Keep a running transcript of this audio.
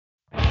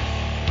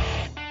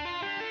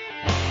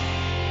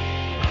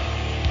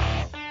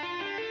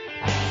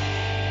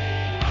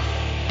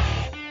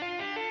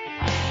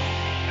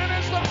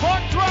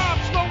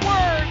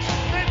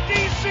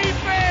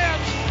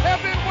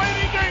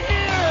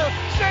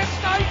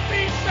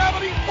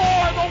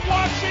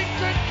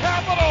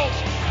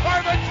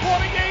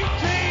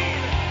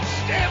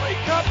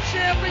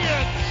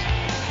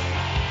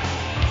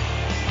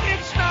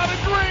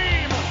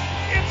dream.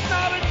 It's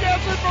not a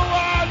desert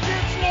mirage.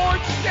 It's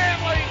Lord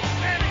Stanley,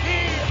 and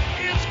he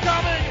is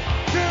coming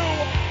to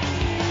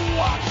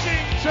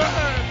Washington.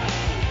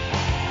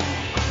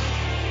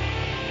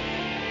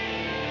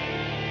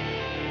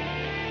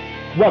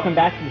 Welcome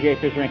back to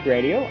Japers Rink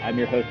Radio. I'm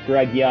your host,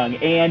 Greg Young,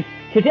 and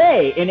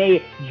today in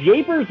a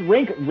Japers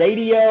Rink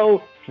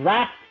Radio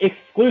draft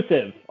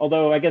exclusive,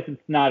 although I guess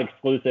it's not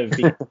exclusive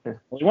because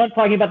we weren't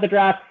talking about the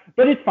draft,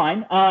 but it's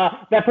fine.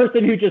 That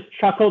person who just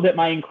chuckled at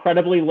my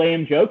incredibly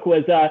lame joke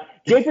was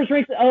Japers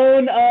Rink's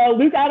own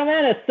Luke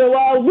Adamanis. So,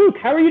 Luke,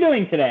 how are you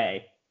doing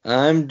today?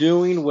 I'm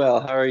doing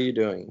well. How are you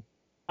doing?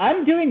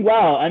 I'm doing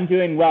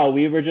well.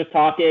 We were just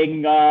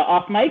talking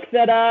off mic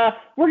that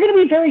we're going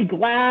to be very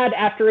glad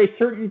after a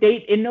certain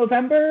date in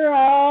November,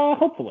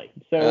 hopefully.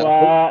 So,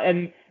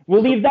 and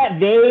we'll leave that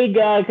vague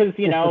because,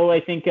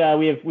 I think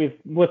we have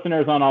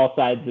listeners on all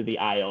sides of the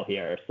aisle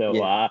here. So,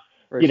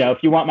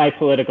 if you want my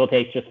political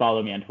takes, just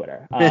follow me on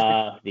Twitter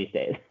these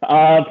days.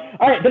 All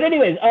right. But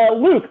anyways,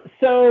 Luke,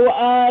 so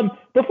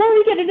before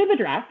we get into the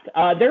draft,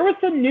 there was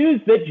some news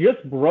that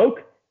just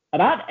broke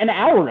about an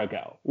hour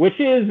ago, which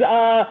is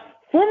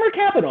former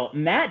Capital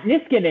Matt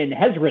Niskanen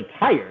has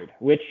retired,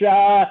 which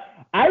I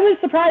was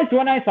surprised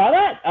when I saw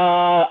that.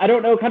 I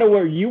don't know kind of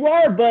where you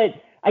are, but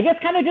I guess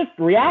kind of just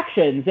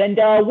reactions. And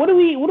what do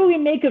we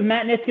make of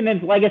Matt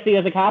Niskanen's legacy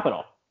as a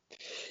Capital?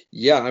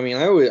 Yeah, I mean,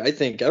 I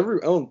think I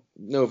don't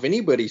know if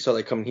anybody saw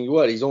that coming.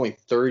 He's only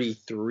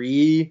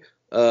 33.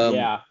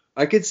 I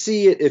could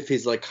see it if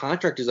his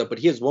contract is up, but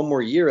he has one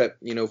more year at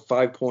I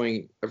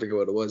forget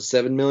what it was,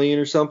 $7 million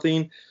or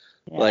something.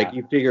 Yeah.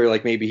 You figure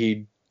maybe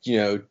he'd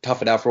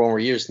tough it out for one more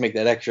year to make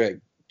that extra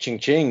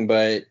ching,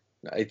 but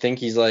I think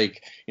he's you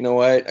know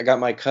what, I got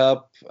my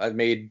cup. I've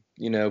made,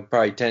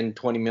 probably 10,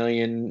 20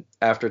 million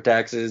after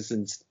taxes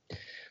and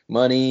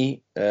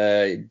money.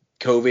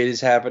 COVID is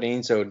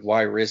happening, so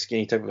why risk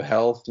any type of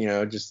health?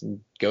 Just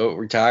go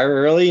retire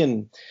early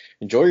and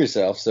enjoy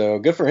yourself. So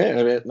good for him.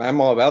 I mean,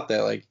 I'm all about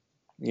that.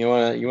 You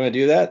wanna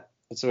do that?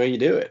 That's the way you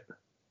do it.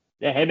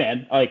 Yeah, hey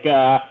man,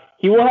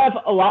 he will have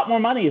a lot more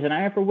money than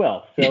I ever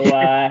will. So,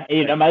 might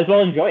as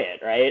well enjoy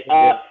it, right?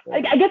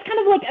 I guess kind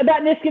of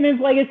about Niskanen's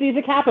legacy as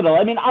a Capital.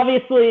 I mean,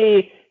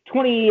 obviously,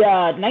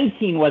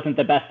 2019 wasn't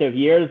the best of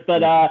years,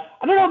 but I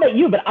don't know about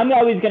you, but I'm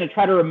always going to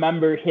try to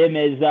remember him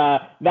as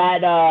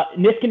that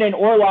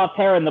Niskanen-Orlov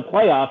pair in the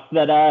playoffs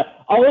that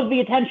all of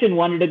the attention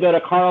wanted to go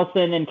to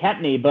Carlson and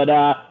Kempny. But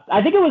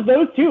I think it was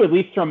those two, at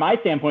least from my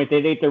standpoint, they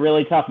ate the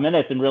really tough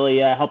minutes and really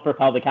helped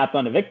propel the Caps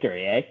on to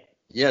victory, eh?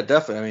 Yeah,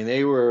 definitely.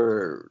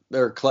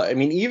 I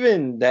mean,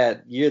 even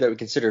that year that we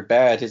considered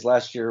bad, his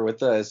last year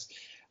with us,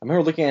 I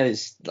remember looking at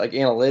his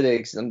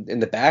analytics in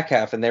the back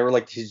half, and they were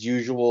his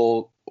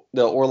usual.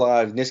 The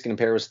Orlov Niskanen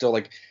pair was still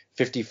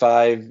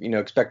 55,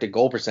 expected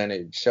goal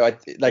percentage. So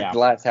the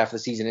last half of the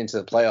season into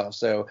the playoffs.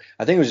 So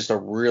I think it was just a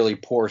really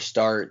poor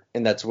start,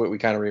 and that's what we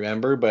kind of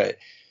remember. But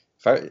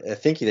I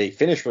think they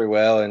finished really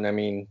well, and I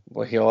mean,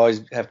 he'll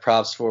always have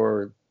props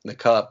for the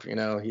cup.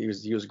 He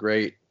was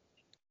great.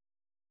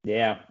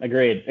 Yeah,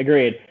 agreed.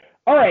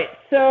 All right,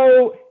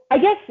 so I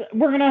guess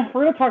we're gonna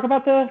talk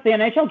about the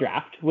NHL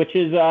draft, which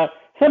is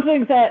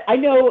something that I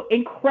know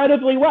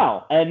incredibly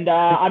well, and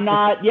I'm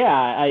not.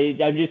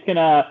 I'm just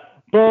gonna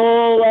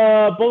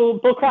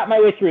bull crap my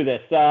way through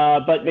this.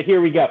 But here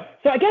we go.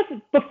 So I guess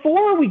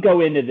before we go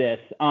into this,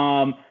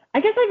 I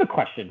guess I have a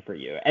question for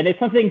you, and it's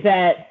something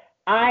that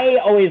I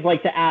always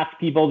like to ask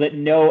people that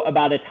know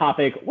about a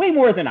topic way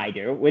more than I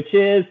do, which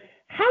is,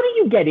 how do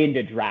you get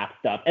into draft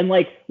stuff? And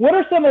what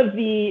are some of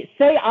the,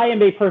 say I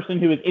am a person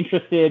who is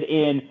interested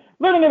in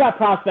learning about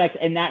prospects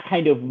and that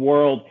kind of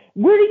world,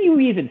 where do you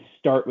even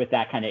start with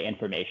that kind of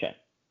information?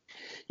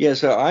 Yeah,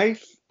 so I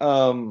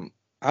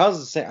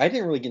was saying, I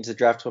didn't really get into the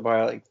draft until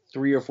about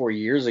 3 or 4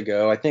 years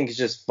ago. I think it's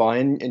just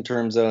fun in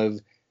terms of,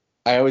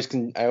 I always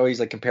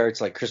compare it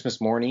to Christmas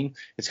morning.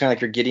 It's kind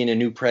of you're getting a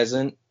new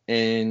present,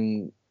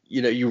 and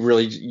you're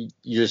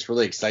just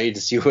really excited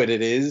to see what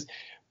it is.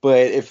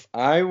 But if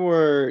I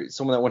were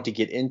someone that wanted to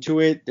get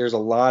into it, there's a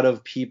lot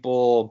of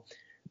people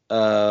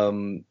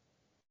on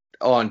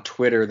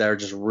Twitter that are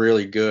just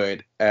really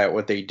good at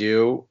what they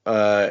do.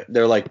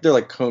 They're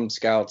like home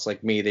scouts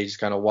like me. They just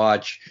kind of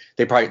watch.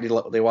 They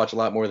watch a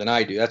lot more than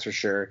I do. That's for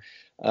sure.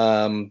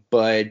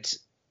 But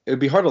it would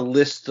be hard to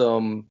list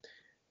them.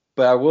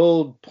 But I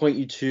will point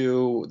you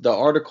to the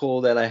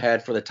article that I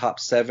had for the top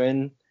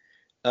 7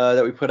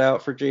 that we put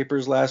out for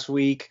Japers last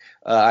week.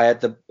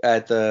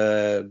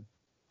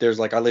 There's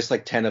I list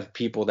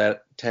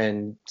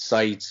 10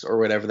 sites or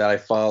whatever that I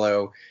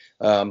follow.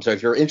 So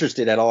if you're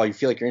interested at all, you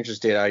feel like you're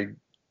interested, I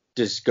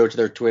just go to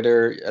their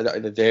Twitter.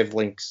 They have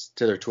links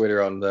to their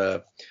Twitter on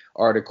the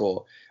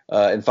article,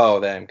 and follow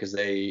them, because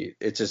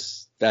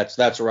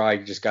that's where I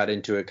just got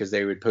into it, because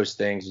they would post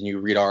things and you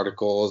read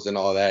articles and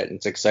all that, and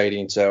it's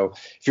exciting. So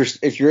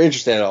if you're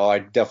interested at all, I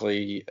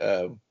definitely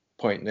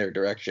point in their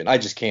direction. I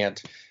just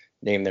can't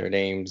name their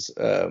names.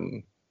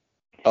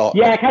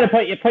 I kind of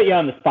put you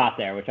on the spot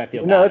there, which I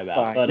feel bad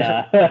about. Fine. But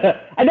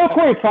I know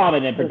Corey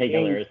Promen in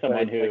particular is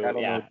someone who, I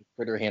don't know what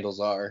Twitter handles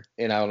are,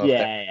 and I don't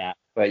know.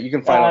 But you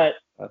can find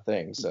a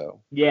thing.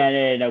 So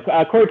no.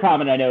 Corey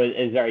Pronman I know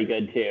is very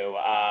good too.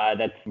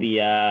 That's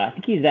I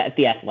think he's at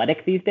the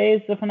Athletic these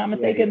days, if I'm not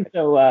mistaken.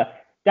 Yeah. So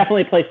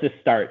definitely a place to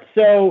start.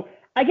 So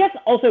I guess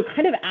also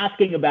kind of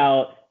asking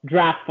about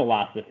draft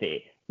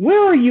philosophy.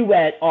 Where are you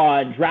at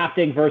on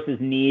drafting versus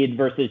need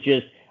versus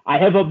just I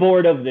have a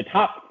board of the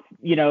top,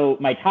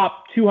 my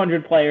top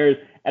 200 players,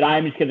 and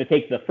I'm just going to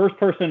take the first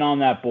person on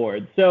that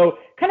board. So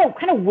kind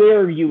of where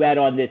are you at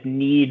on this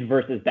need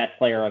versus best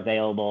player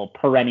available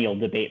perennial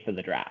debate for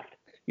the draft?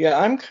 Yeah,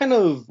 I'm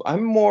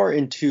more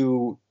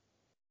into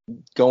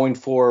going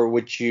for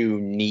what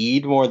you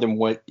need more than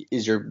what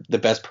is the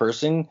best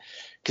person.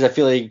 Because I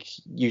feel like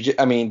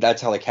that's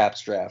how the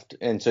Caps draft.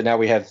 And so now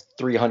we have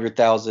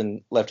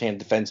 300,000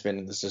 left-handed defensemen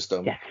in the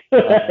system. Yeah.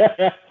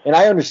 And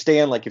I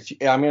understand, like,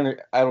 I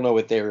don't know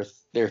what their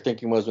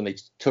thinking was when they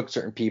took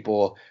certain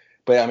people.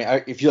 But,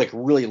 if you,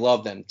 really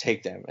love them,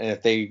 take them. And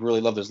if they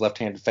really love those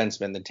left-handed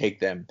defensemen, then take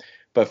them.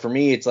 But for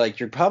me, it's like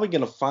you're probably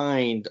going to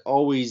find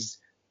always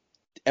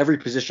every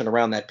position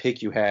around that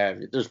pick you have.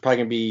 There's probably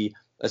going to be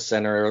a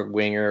center,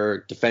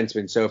 winger,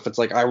 defenseman. So if it's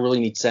like I really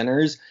need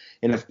centers,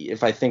 and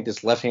if I think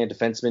this left-handed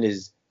defenseman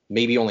is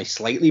maybe only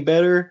slightly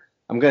better,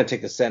 I'm going to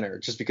take the center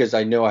just because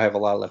I know I have a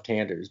lot of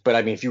left-handers.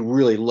 But, if you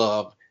really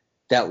love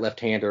that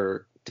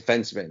left-hander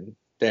defenseman,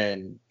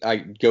 then I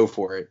go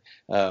for it.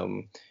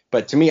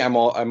 But to me, I'm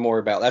more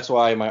about. That's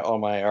why all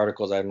my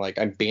articles,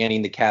 I'm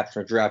banning the Caps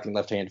from drafting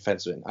left-handed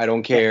defensemen. I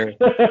don't care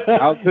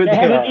how good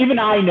they are. Even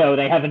I know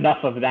they have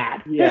enough of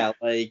that. Yeah,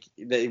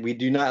 we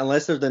do not,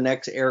 unless they're the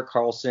next Erik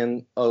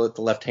Karlsson at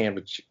the left hand,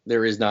 which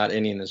there is not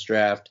any in this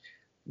draft.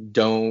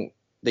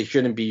 They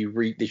shouldn't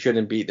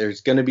be.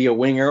 There's going to be a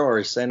winger or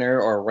a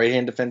center or a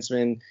right-hand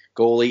defenseman,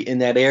 goalie in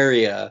that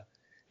area.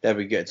 That'd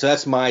be good. So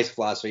that's my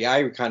philosophy.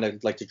 I kind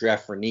of like to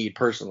draft for need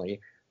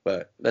personally,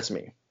 but that's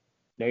me.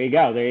 There you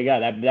go.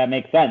 That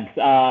makes sense.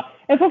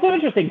 It's also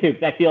interesting too,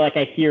 because I feel like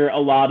I hear a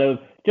lot of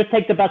just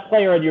take the best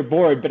player on your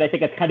board, but I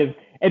think it's kind of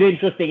an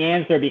interesting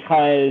answer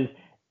because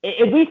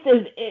at least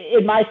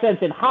in my sense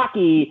in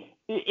hockey,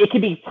 it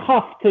can be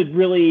tough to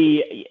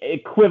really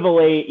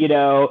equivalate,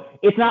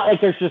 it's not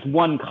like there's just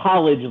one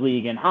college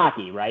league in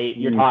hockey, right?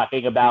 You're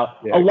talking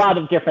about a lot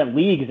of different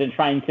leagues and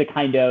trying to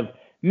kind of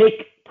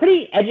make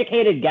pretty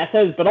educated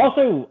guesses, but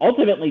also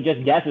ultimately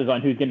just guesses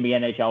on who's going to be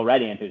NHL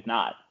ready and who's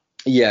not.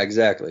 Yeah,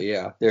 exactly.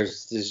 Yeah.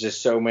 There's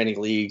just so many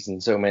leagues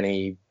and so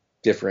many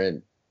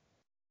different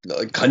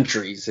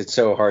countries. It's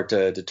so hard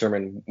to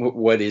determine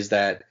what is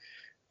that.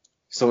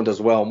 Someone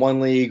does well in one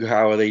league,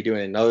 how are they doing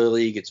in another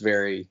league? It's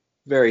very,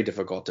 very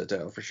difficult to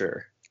tell for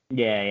sure.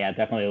 Yeah,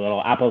 definitely a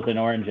little apples and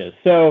oranges.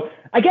 So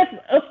I guess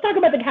let's talk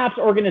about the Caps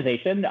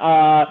organization.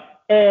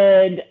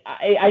 And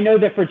I know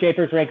that for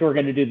JFer's rank, we're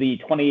going to do the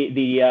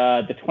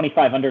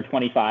 25 under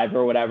 25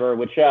 or whatever,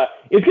 which is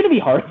going to be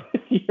hard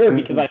this year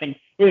because I think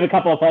we have a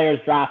couple of players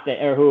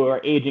drafted or who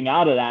are aging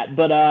out of that.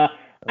 But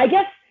I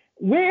guess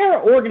where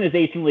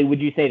organizationally would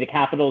you say the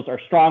Capitals are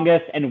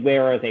strongest and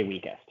where are they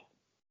weakest?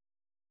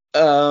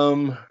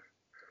 So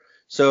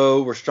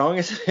we're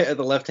strongest at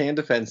the left-hand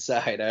defense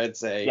side, I would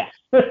say.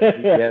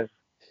 Yeah.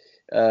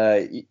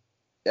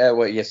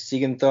 Yes,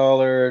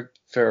 Siegenthaler,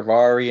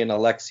 Ferravari, and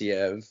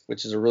Alexiev,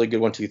 which is a really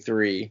good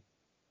 1-2-3.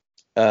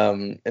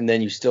 And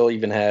then you still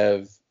even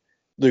have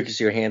Lucas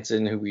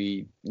Johansson, who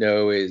we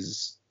know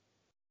is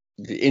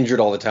injured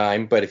all the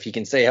time, but if he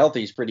can stay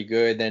healthy, he's pretty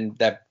good. Then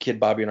that kid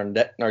Bobby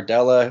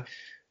Nardella,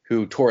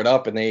 who tore it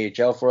up in the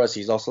AHL for us,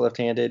 he's also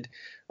left-handed.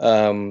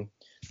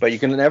 But you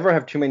can never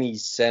have too many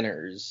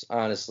centers,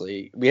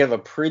 honestly. We have a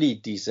pretty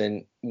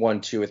decent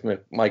 1-2 with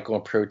Michael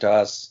and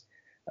Protas.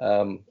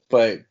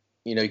 But,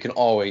 you can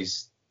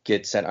always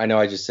get center. I know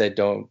I just said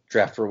don't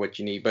draft for what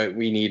you need, but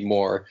we need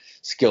more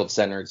skilled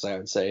centers, I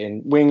would say.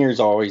 And wingers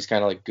always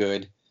kind of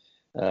good.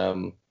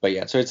 But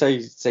yeah, so I'd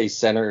say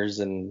centers,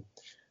 and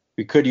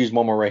we could use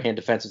one more right-hand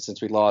defenseman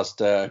since we lost,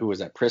 who was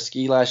that,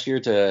 Prisky last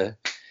year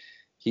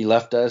he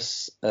left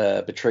us,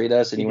 betrayed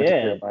us, and he went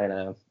to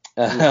Carolina.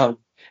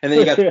 And then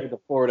he got traded to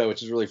Florida,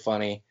 which is really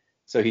funny.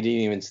 So he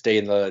didn't even stay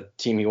in the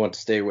team he wanted to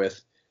stay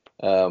with.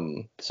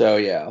 So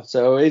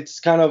it's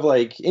kind of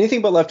like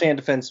anything but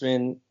left-hand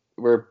defenseman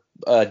we're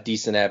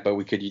decent at, but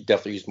we could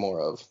definitely use more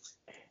of.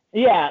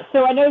 Yeah,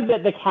 so I know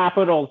that the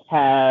Capitals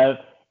have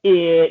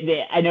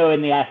I know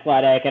in the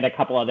Athletic and a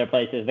couple other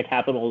places, the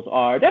Capitals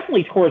are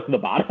definitely towards the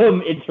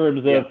bottom in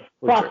terms of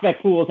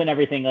prospect pools and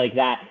everything like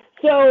that.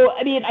 So,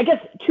 I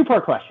guess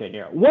two-part question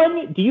here.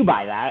 One, do you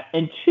buy that?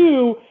 And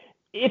two,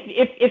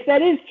 if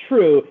that is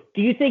true,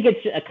 do you think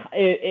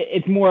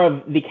it's more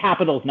of the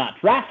Capitals not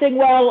drafting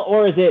well,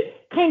 or is it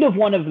kind of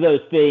one of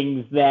those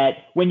things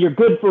that when you're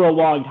good for a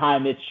long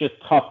time, it's just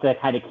tough to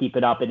kind of keep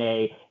it up in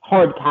a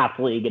hard cap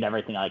league and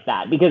everything like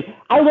that? Because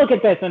I look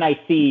at this and I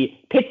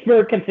see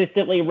Pittsburgh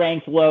consistently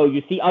ranked low.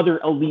 You see other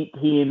elite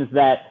teams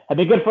that have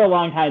been good for a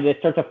long time that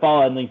start to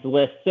fall on these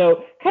lists.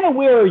 So kind of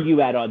where are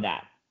you at on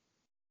that?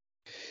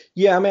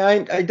 Yeah,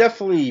 I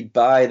definitely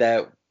buy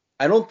that.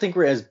 I don't think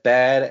we're as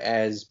bad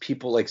as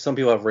people, like some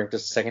people have ranked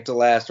us second to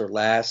last or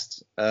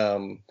last.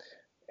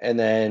 And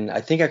then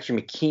I think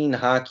actually McKean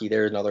Hockey,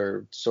 there's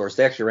another source.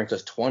 They actually ranked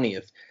us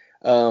 20th.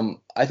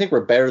 I think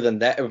we're better than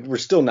that. We're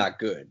still not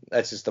good.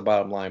 That's just the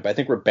bottom line. But I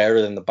think we're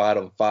better than the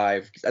bottom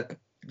 5.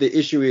 The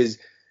issue is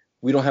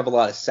we don't have a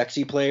lot of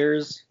sexy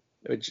players,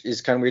 which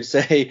is kind of weird to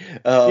say.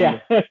 Yeah.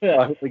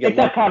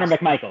 Except Connor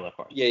McMichael, of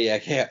course.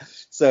 Yeah.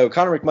 So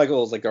Connor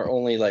McMichael is like our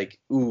only like,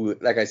 ooh,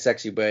 that guy's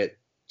sexy. But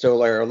so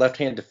like our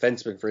left-hand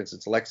defenseman, for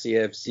instance,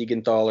 Alexiev,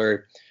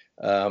 Siegenthaler,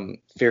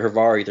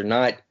 Fehérváry, they're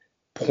not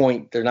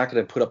going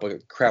to put up a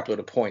crap load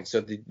of points,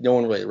 so no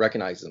one really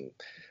recognizes them.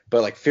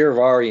 But like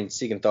Fehérváry and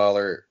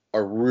Siegenthaler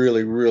are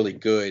really, really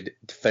good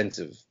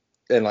defensive,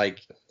 and like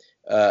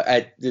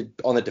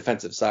on the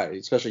defensive side,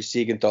 especially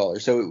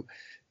Siegenthaler. So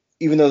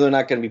even though they're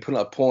not going to be putting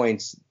up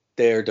points,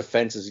 their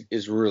defense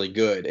is really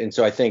good. And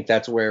so I think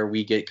that's where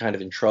we get kind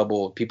of in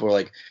trouble. People are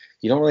like,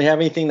 you don't really have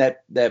anything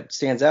that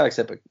stands out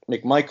except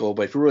McMichael.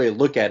 But if you really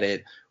look at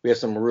it, we have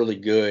some really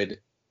good.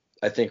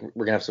 I think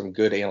we're gonna have some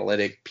good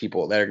analytic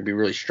people that are gonna be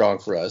really strong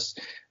for us.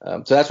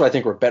 So that's why I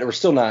think we're better. We're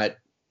still not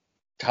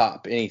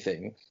top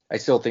anything. I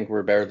still think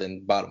we're better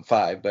than bottom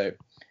 5. But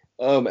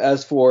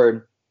as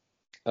for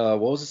what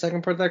was the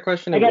second part of that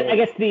question? I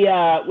guess the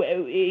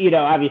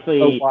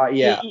obviously. Oh, why,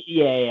 yeah.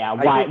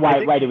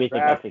 Why do we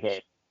think that's the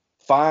case?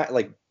 Fine,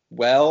 like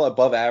well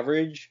above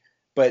average,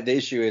 but the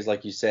issue is,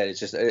 like you said,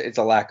 it's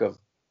a lack of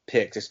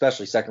picks,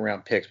 especially second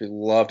round picks. We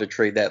love to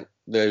trade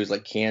those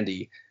like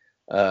candy.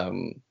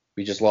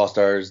 We just lost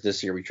ours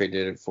this year. We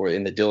traded it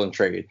in the Dillon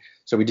trade,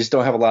 so we just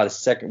don't have a lot of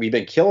second. We've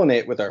been killing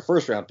it with our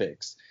first round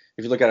picks.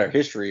 If you look at our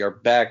history,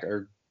 our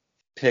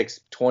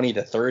picks 20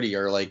 to 30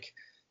 are like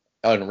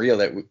unreal,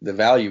 that the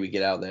value we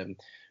get out of them.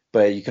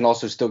 But you can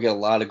also still get a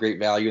lot of great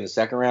value in the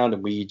second round,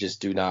 and we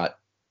just do not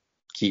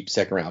keep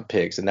second round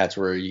picks, and that's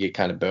where you get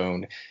kind of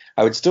boned.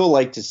 I would still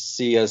like to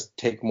see us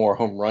take more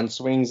home run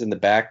swings in the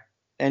back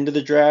end of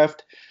the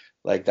draft.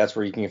 Like that's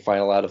where you can find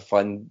a lot of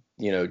fun,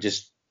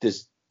 just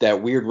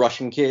that weird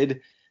Russian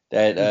kid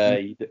that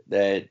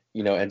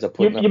ends up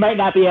putting. You might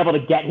not be able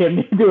to get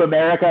him to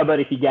America, but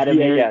if you get him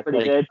there, he's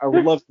pretty good. I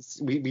would love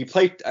to. We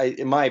play.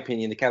 In my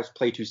opinion, the Caps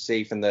play too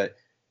safe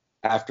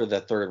after the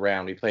third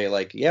round. We play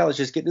like, let's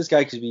just get this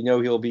guy because we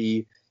know he'll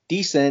be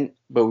decent.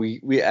 But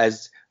we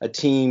as a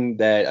team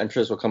that I'm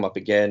sure this will come up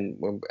again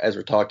as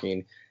we're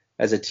talking,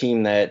 as a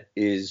team that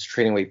is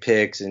trading away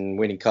picks and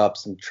winning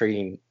cups and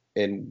trading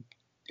and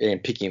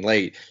picking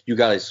late, you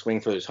got to swing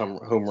for those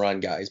home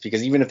run guys,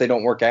 because even if they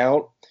don't work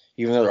out,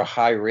 even though they're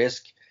high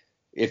risk,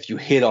 if you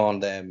hit on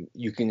them,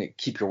 you can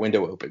keep your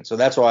window open. So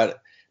that's why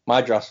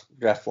my draft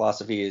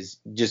philosophy is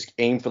just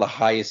aim for the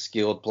highest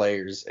skilled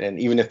players, and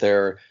even if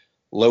they're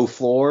low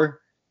floor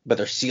but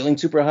their ceiling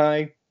super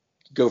high,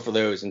 go for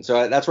those. And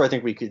so that's where I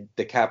think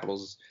the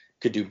Capitals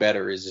could do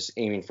better, is just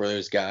aiming for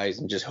those guys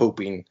and just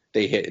hoping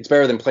they hit. It's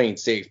better than playing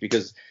safe,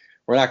 because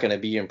we're not going to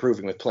be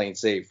improving with playing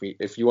safe.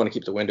 If you want to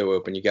keep the window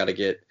open, you got to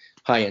get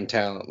high-end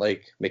talent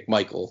like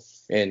McMichael.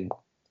 And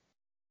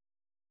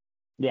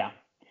yeah,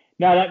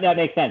 no, that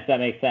makes sense.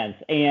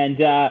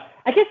 And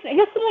I guess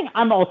something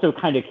I'm also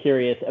kind of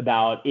curious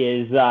about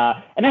is,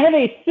 and I have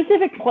a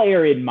specific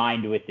player in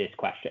mind with this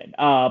question,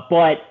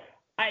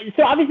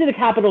 so obviously the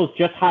Capitals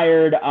just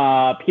hired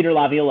Peter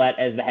Laviolette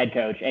as the head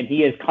coach, and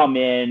he has come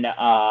in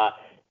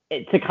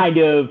to kind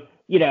of,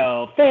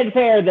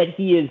 fanfare that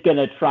he is going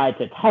to try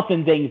to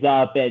toughen things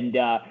up and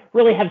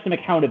really have some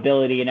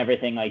accountability and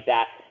everything like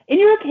that. In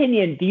your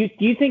opinion, do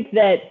you think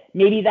that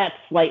maybe that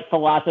slight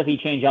philosophy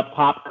change up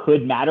top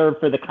could matter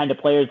for the kind of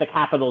players the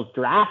Capitals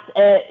draft?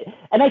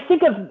 And I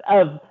think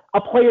of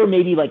a player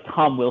maybe like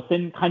Tom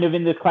Wilson kind of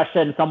in this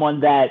question, someone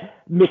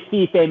that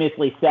McPhee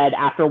famously said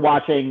after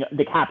watching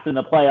the Caps in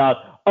the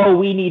playoffs, oh,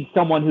 we need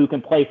someone who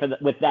can play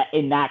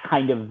in that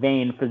kind of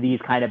vein for these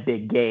kind of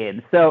big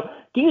games. So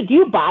do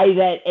you buy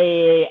that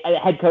a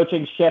head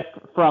coaching shift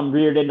from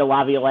Reardon to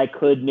Laviolette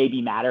could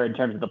maybe matter in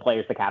terms of the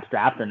players the Caps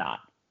draft or not?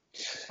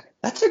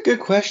 That's a good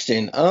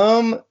question.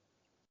 I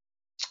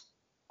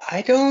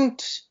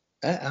don't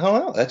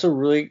know.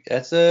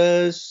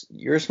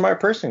 You're a smart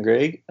person,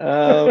 Greg.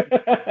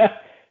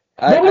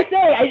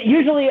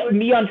 Usually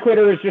me on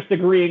Twitter is just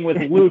agreeing with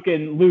Luke,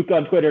 and Luke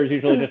on Twitter is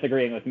usually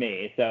disagreeing with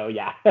me. So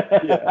yeah.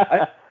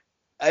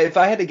 If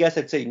I had to guess,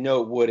 I'd say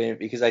no, it wouldn't,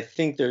 because I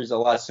think there's a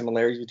lot of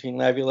similarities between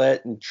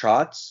Laviolette and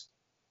Trotz.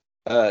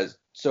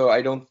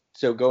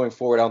 So going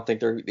forward, I don't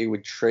think they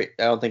would trade.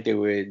 I don't think they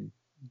would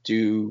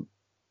do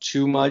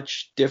too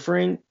much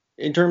different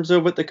in terms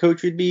of what the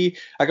coach would be.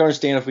 I can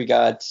understand if we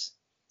got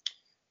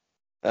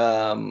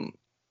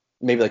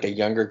maybe like a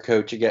younger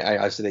coach again.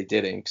 Obviously they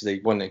didn't, because they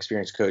wanted an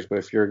experienced coach, but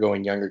if you're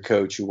going younger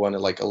coach who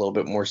wanted like a little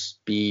bit more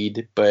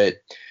speed, but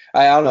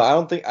I don't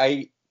know.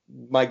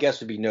 My guess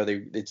would be no.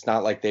 It's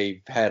not like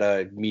they've had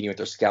a meeting with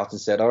their scouts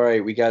and said, all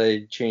right, we got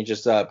to change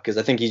this up, because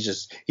I think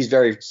he's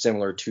very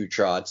similar to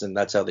Trotz, and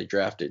that's how they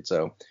drafted.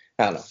 So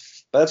I don't know,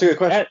 but that's a good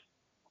question.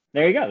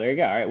 There you go. All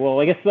right.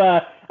 Well, I guess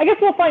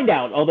we'll find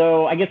out.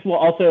 Although I guess we'll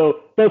also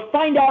both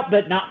find out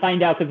but not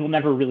find out, because we'll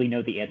never really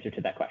know the answer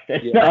to that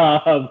question.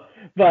 Yeah.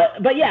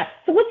 But yeah,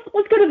 so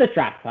let's go to the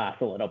draft class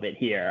a little bit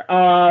here.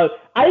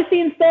 I've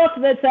seen stuff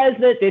that says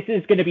that this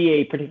is going to be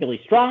a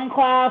particularly strong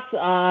class.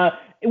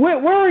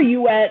 Where are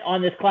you at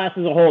on this class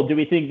as a whole? Do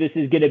we think this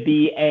is going to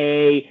be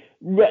a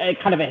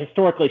kind of a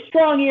historically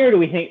strong year? Do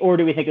we think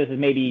this is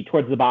maybe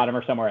towards the bottom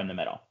or somewhere in the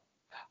middle?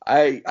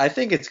 I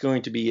think it's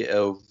going to be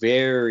a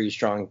very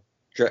strong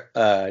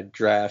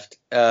draft.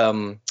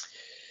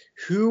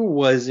 Who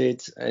was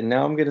it? And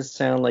now I'm going to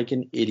sound like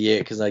an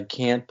idiot because I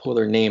can't pull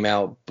their name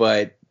out,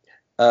 but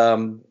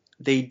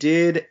they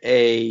did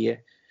a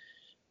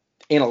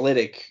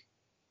analytic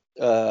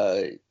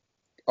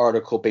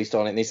article based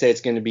on it, and they say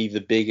it's going to be the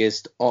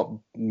biggest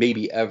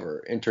maybe ever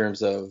in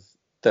terms of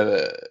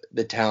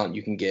the talent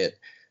you can get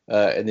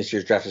in this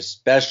year's draft,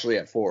 especially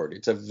at forward.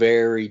 It's a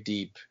very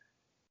deep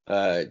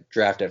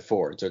draft at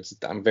forward, so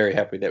I'm very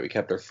happy that we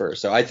kept our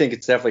first. So I think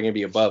it's definitely going to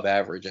be above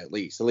average at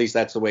least. At least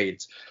that's the way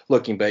it's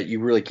looking, but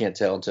you really can't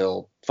tell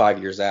until 5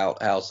 years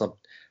out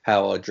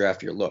how a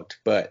draft year looked.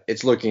 But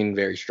it's looking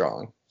very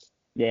strong.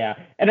 Yeah,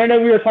 and I know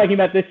we were talking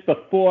about this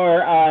before,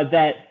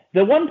 that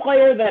the one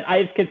player that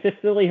I've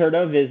consistently heard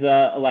of is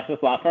Alexis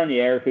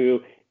Lafreniere,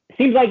 who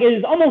seems like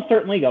is almost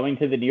certainly going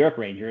to the New York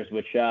Rangers,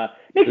 which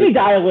makes me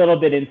die a little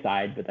bit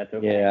inside, but that's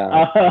okay.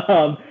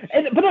 Yeah.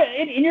 But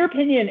in your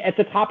opinion, at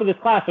the top of this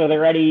class, are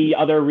there any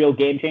other real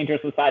game changers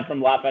aside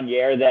from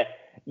Lafreniere that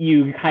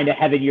you kind of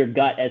have in your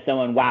gut as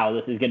someone, wow,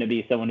 this is going to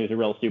be someone who's a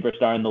real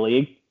superstar in the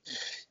league?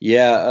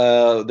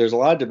 Yeah, there's a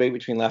lot of debate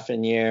between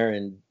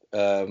Lafreniere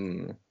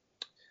and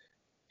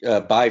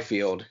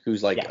Byfield,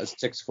 who's like a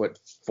 6'4",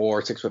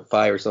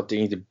 6'5" or something.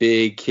 He's a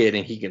big kid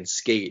and he can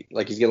skate.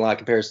 Like, he's getting a lot of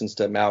comparisons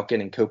to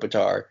Malkin and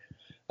Kopitar.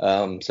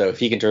 So if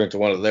he can turn into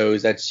one of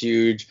those, that's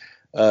huge.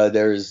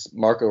 There's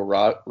Marco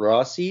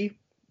Rossi,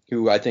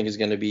 who I think is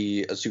going to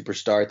be a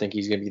superstar. I think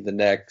he's going to be the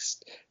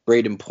next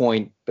Braden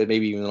Point, but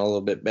maybe even a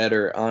little bit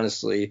better,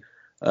 honestly.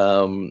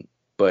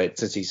 But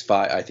since he's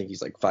I think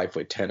he's like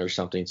 5'10" or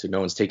something, so no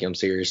one's taking him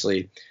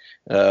seriously.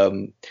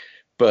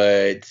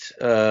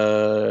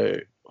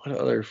 What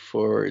other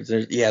forwards?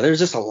 There's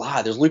just a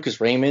lot. There's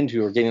Lucas Raymond,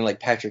 who are getting like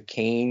Patrick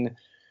Kane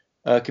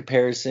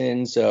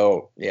comparison.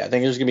 So yeah, I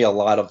think there's gonna be a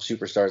lot of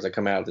superstars that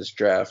come out of this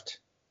draft.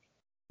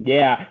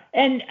 Yeah,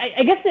 and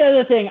I guess the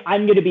other thing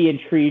I'm going to be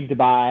intrigued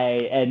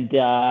by, and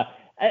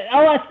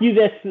I'll ask you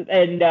this,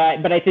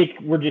 but I think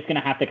we're just going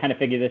to have to kind of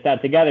figure this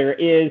out together,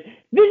 is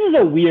this is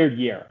a weird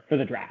year for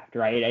the draft,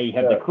 right? You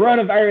have the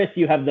coronavirus,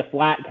 you have the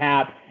flat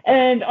cap,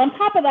 and on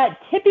top of that,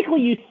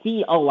 typically you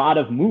see a lot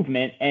of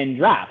movement and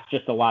drafts,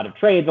 just a lot of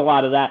trades, a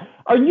lot of that.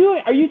 Are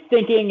you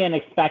thinking and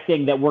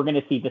expecting that we're going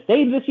to see the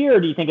same this year, or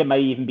do you think it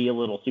might even be a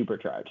little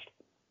supercharged?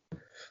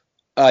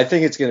 I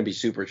think it's going to be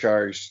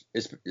supercharged.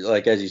 It's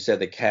like, as you said,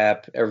 the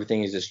cap,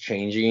 everything is just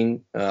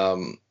changing.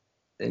 And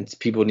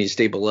people need to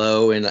stay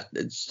below. And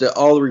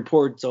all the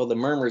reports, all the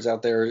murmurs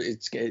out there,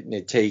 it's going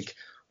to take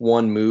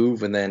one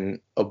move and then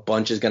a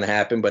bunch is going to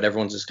happen, but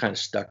everyone's just kind of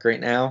stuck right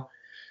now.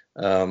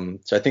 So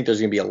I think there's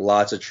going to be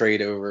lots of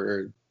trade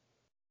over,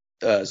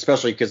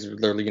 especially because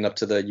they're leading up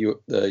to the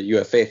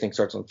UFA, I think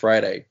starts on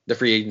Friday, the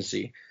free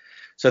agency.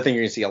 So I think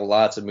you're going to see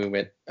lots of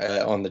movement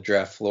on the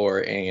draft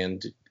floor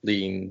and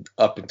leading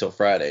up until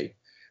Friday.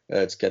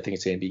 I think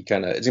it's going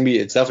to be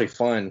it's definitely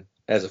fun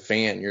as a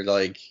fan. You're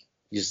like,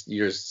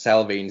 you're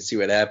salivating to see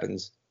what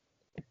happens.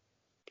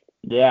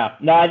 Yeah,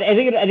 no, I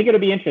think it'll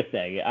be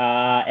interesting.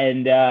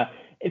 And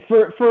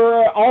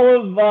for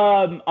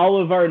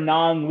all of our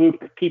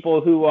non-Luke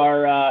people who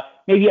are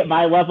maybe at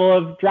my level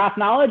of draft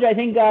knowledge, I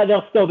think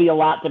there'll still be a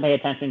lot to pay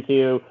attention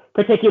to,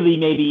 particularly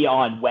maybe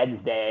on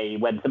Wednesday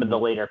when some of the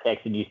later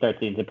picks and you start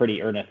seeing some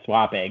pretty earnest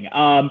swapping.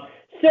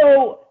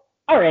 So,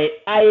 all right,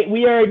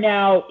 we are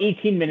now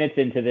 18 minutes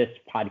into this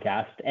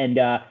podcast, and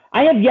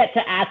I have yet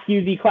to ask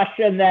you the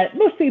question that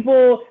most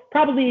people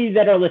probably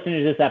that are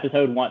listening to this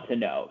episode want to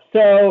know.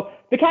 So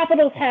the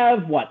Capitals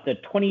have, what, the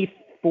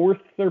 24th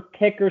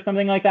pick or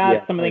something like that?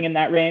 Yeah, something in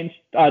that range?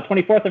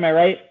 24th, am I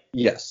right?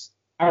 Yes.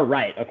 All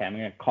right. Okay, I'm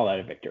going to call that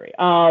a victory.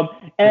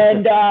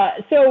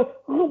 So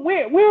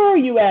where are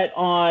you at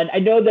on, I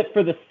know that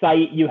for the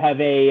site you have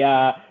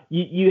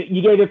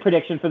you gave a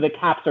prediction for the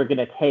Caps are going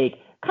to take.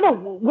 Kind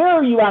of where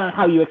are you on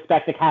how you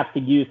expect the Caps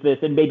to use this,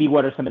 and maybe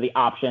what are some of the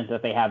options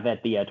that they have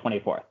at the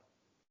 24th?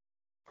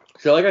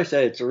 So like I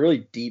said, it's a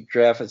really deep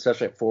draft,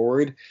 especially at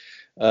forward.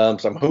 So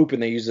I'm hoping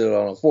they use it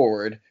on a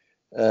forward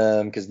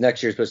because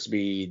next year is supposed to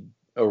be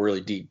a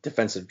really deep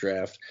defensive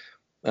draft.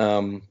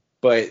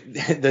 But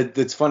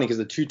that's funny because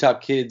the two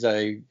top kids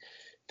I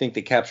think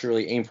the Caps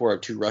really aim for are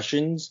two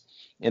Russians,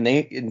 and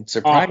it's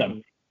surprising.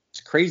 Awesome.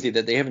 It's crazy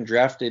that they haven't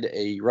drafted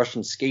a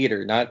Russian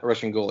skater, not a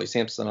Russian goalie.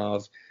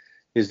 Samsonov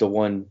is the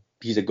one,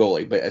 he's a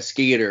goalie, but a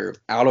skater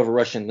out of a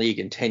Russian league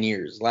in 10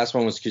 years. The last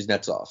one was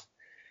Kuznetsov,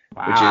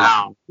 which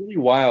is really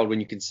wild when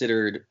you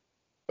considered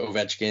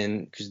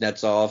Ovechkin,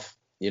 Kuznetsov,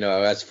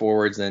 as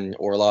forwards, and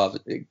Orlov,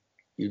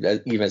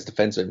 even as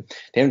defensemen.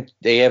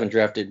 They haven't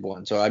drafted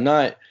one. So I'm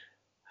not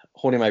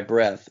holding my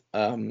breath.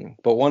 But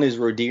one is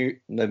the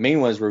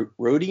main one is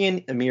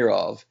Rodion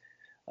Amirov.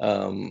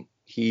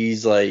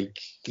 He's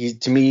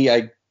to me,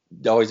 I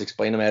always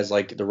explain him as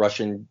like the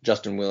Russian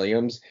Justin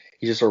Williams.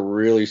 He's just a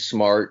really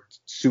smart,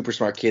 super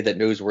smart kid that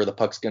knows where the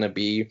puck's gonna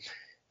be.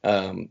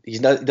 He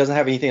doesn't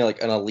have anything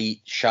like an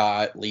elite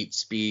shot, elite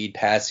speed,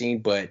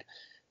 passing, but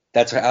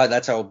that's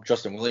how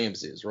Justin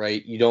Williams is,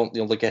 right? You don't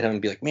look at him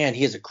and be like, man,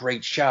 he has a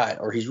great shot,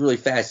 or he's really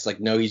fast. It's like,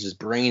 no, his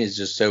brain is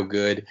just so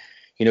good.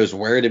 He knows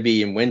where to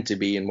be and when to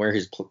be and where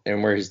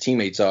his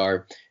teammates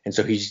are. And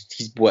so he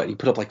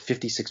put up like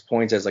 56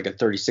 points as like a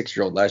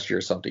 36-year-old last year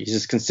or something. He's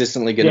just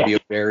consistently going to be a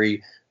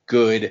very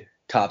good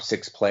top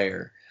 6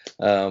 player.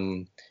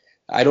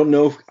 I don't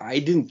know I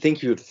didn't think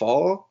he would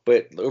fall,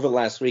 but over the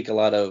last week, a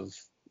lot of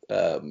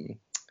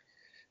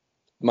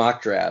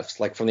mock drafts,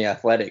 like from The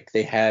Athletic,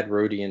 they had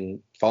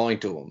Rodion falling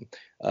to him.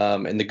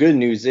 And the good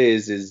news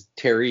is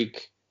Tariq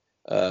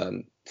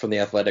from The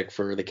Athletic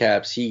for the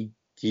Caps, he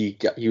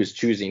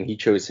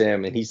chose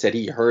him, and he said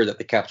he heard that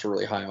the Caps were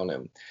really high on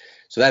him.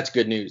 So that's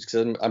good news,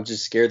 because I'm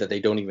just scared that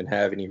they don't even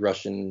have any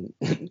Russian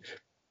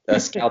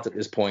scouts at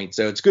this point.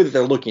 So it's good that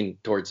they're looking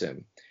towards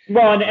him.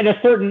 Well, and a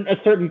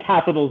certain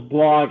Capitals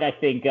blog, I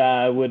think,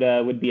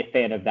 would be a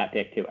fan of that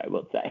pick too, I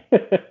will say.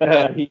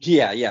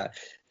 Yeah.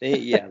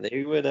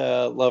 They would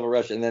love a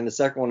Russian. And then the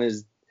second one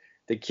is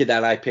the kid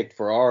that I picked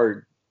for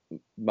our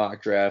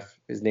mock draft.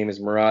 His name is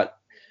Murat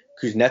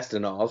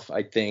Kuznetsov,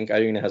 I think. I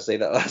don't even know how to say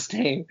that last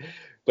name.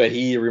 But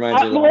he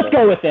reminds me a lot let's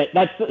go with it.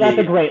 That's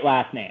a great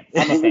last name.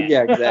 I'm a fan.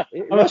 Yeah,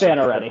 exactly. I'm a fan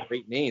already.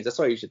 Great names. That's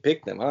why you should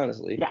pick them,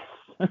 honestly. Yes.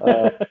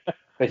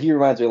 But he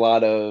reminds me a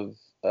lot of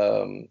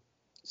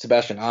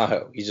Sebastian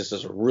Aho. He's just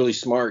a really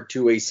smart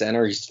two-way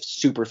center. He's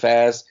super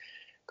fast,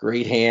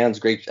 great hands,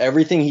 great.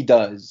 Everything he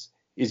does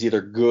is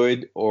either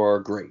good or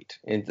great,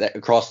 and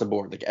across the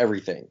board, like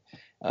everything.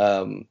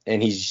 And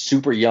he's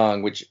super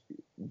young, which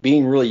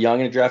being really young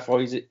in a draft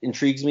always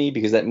intrigues me,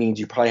 because that means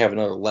you probably have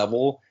another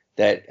level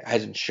that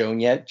hasn't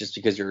shown yet, just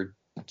because you're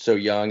so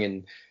young,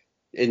 and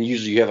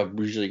usually you have a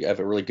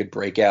really good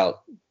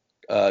breakout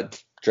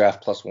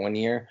draft plus 1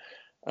 year.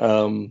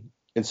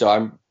 And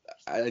so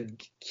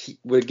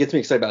what gets me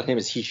excited about him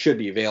is he should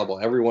be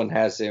available. Everyone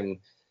has him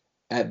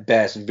at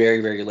best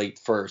very, very late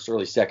first,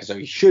 early second, so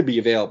he should be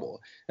available.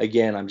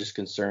 Again, I'm just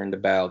concerned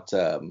about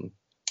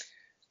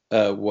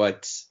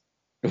what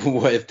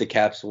if the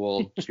Caps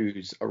will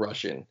choose a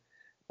Russian.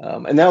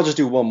 And then I'll just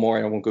do one more,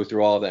 and I won't go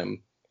through all of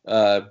them.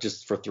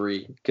 Just for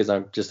 3, because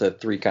I'm just a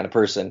 3 kind of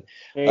person.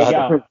 There you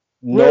go.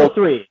 Rule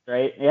 3,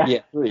 right?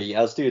 Yeah, 3.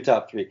 Yeah, let's do a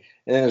top 3.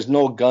 And then there's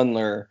Noel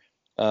Gunler.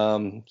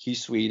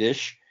 He's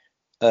Swedish.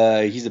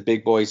 He's a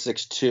big boy,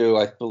 6'2",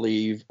 I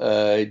believe.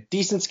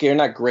 Decent skater,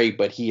 not great,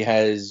 but he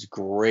has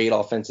great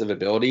offensive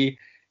ability.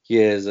 He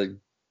has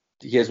one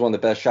of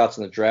the best shots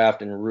in the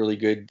draft and really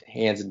good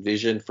hands and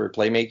vision for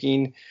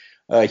playmaking.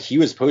 He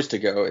was supposed to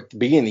go at the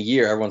beginning of the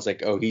year. Everyone's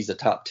like, oh, he's a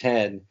top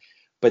 10.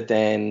 But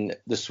then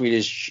the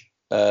Swedish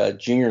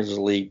Juniors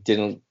League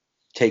didn't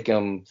take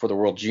him for the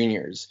World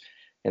Juniors.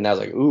 And I was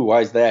like, ooh, why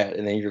is that?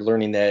 And then you're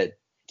learning that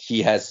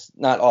he has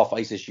not off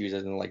ice issues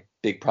as in like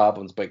big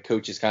problems, but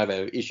coaches kind of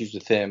have issues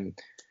with him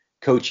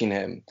coaching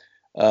him.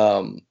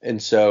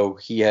 And so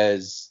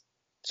he's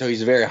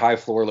a very high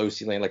floor, low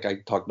ceiling, like I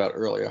talked about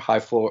earlier. High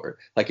floor,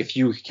 like if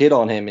you hit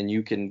on him and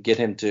you can get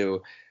him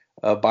to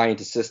buy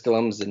into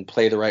systems and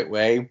play the right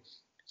way,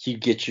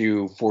 he'd get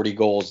you 40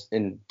 goals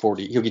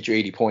he'll get you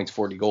 80 points,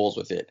 40 goals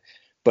with it.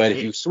 But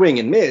if you swing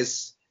and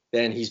miss,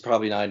 then he's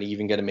probably not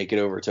even going to make it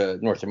over to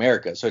North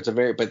America. So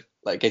but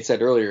like I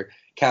said earlier,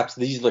 Caps,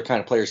 these are the kind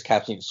of players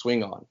Caps need to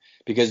swing on,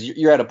 because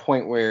you're at a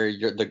point where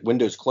the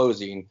window's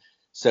closing.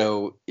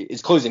 So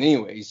it's closing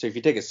anyway. So if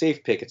you take a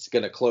safe pick, it's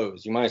going to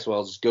close. You might as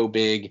well just go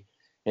big.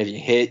 And if you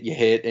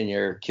hit, and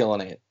you're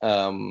killing it.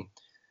 So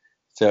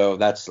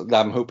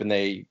I'm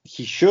hoping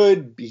he's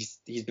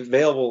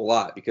available a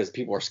lot, because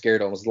people are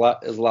scared of him.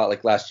 It was a lot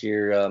like last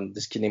year.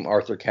 This kid named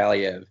Arthur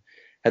Kaliev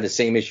had the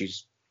same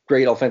issues.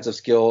 Great offensive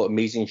skill,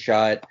 amazing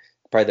shot,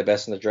 probably the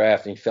best in the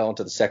draft, and he fell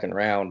into the second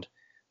round.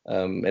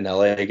 And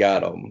LA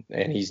got him,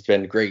 and he's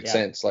been great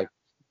since. Like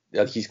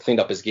he's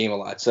cleaned up his game a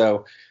lot.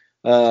 So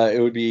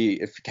it would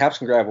be, if Caps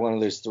can grab one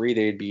of those 3,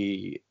 they'd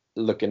be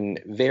looking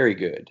very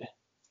good.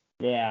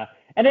 Yeah,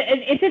 and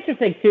it's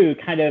interesting too,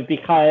 kind of,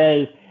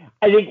 because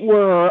I think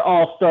we're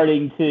all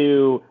starting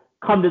to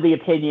come to the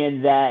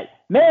opinion that,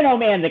 man, oh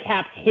man, the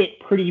Caps hit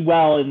pretty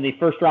well in the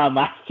first round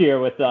last year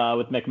with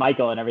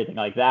McMichael and everything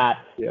like that.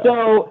 Yeah.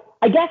 So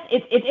I guess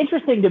it's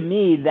interesting to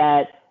me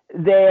that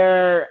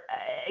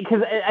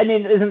because I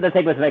mean, isn't the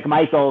thing with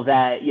McMichael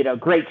that,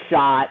 great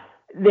shot.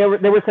 There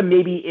were some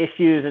maybe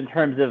issues in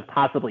terms of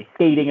possibly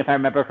skating, if I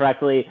remember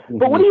correctly. Mm-hmm.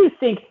 But what do you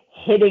think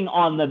hitting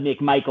on the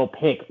McMichael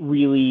pick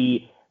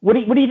really? What do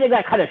you think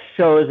that kind of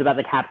shows about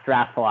the Caps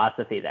draft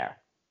philosophy there?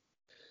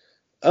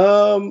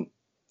 I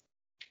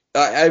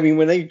mean,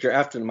 when they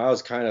drafted him, I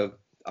was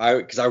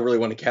because I really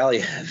wanted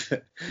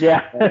Kaliev.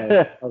 Yeah.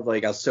 I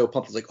was so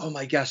pumped. I was like, oh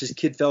my gosh, this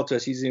kid fell to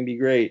us. He's going to be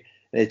great.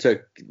 And they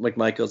took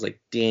McMichael. I was like,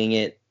 dang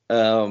it.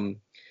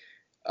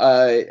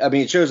 I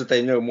mean, it shows that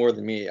they know more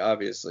than me,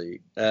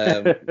 obviously.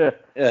 But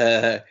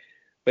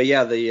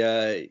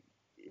yeah,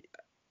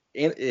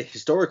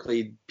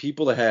 historically,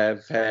 people that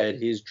have had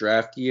his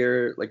draft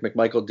year, like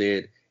McMichael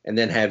did, and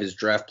then have his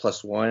draft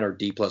 +1 or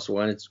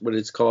D+1, it's what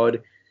it's called,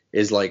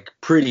 is like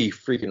pretty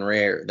freaking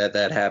rare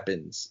that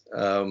happens.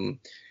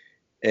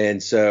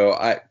 And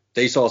so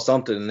they saw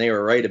something and they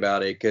were right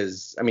about it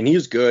because, I mean, he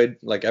was good.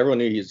 Like, everyone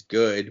knew he was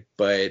good,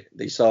 but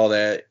they saw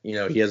that, he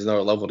has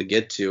another level to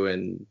get to,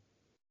 and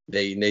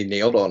they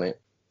nailed on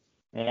it.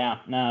 Yeah,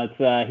 no,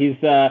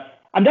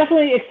 I'm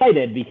definitely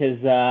excited because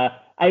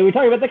we were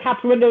talking about the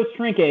Caps window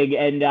shrinking,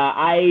 and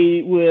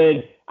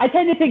I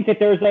tend to think that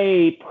there's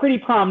a pretty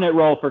prominent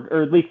role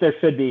or at least there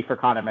should be, for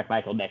Connor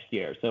McMichael next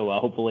year. So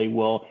hopefully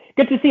we'll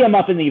get to see him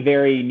up in the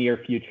very near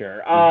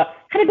future.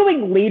 Kind of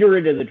going later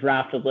into the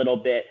draft a little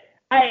bit.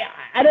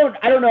 I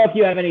don't know if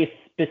you have any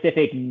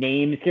specific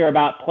names here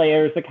about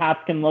players the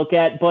Caps can look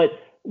at, but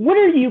what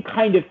are you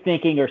kind of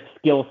thinking are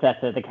skill sets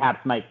that the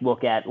Caps might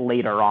look at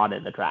later on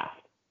in the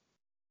draft?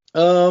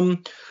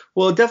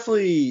 Well,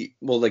 definitely.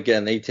 Well,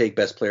 again, they take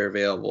best player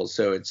available,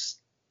 so it's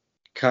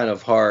kind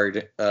of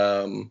hard.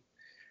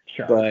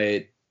 Sure.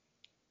 But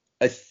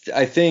I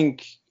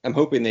think I'm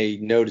hoping they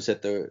notice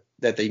that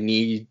they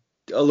need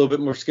a little bit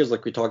more skills,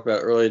 like we talked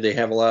about earlier. They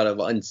have a lot of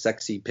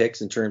unsexy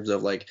picks in terms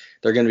of, like,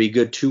 they're going to be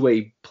good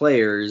two-way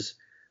players,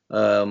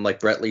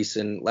 like Brett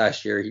Leeson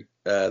last year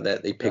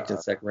that they picked in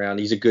the second round.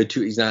 He's a good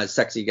he's not a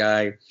sexy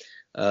guy.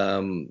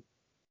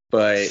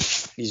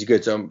 But he's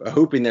good. So I'm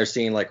hoping they're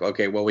seeing, like,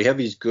 okay, well, we have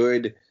these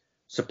good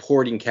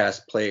supporting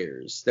cast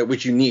players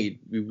which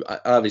you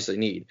obviously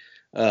need.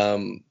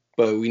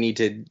 But we need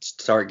to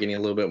start getting a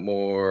little bit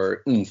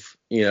more oomph,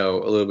 a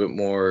little bit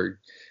more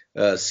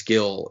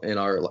skill in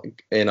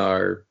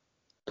our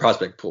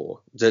prospect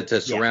pool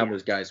to surround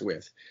those guys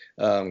with.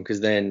 Because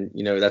then,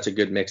 that's a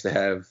good mix to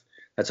have.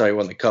 That's how he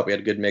won the Cup. We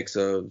had a good mix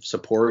of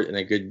support and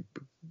a good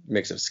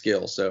mix of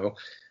skill. So,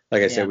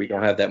 like I said, we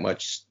don't have that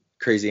much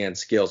crazy end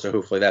skill, so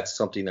hopefully that's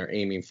something they're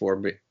aiming for,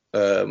 but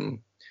a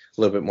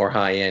little bit more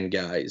high end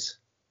guys.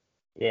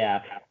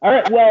 Yeah. All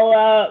right.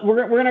 Well,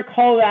 we're gonna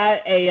call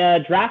that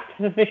a draft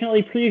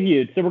sufficiently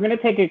previewed. So we're gonna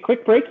take a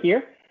quick break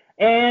here,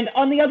 and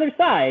on the other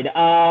side,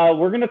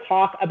 we're gonna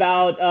talk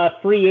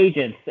about free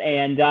agents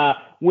and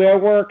where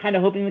we're kind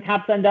of hoping the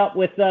Caps end up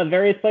with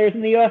various players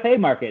in the UFA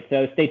market.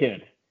 So stay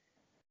tuned.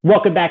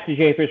 Welcome back to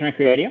JFer's Rink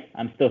Radio.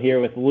 I'm still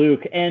here with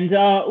Luke, and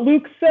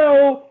Luke.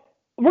 So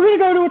we're going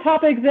to go to a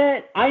topic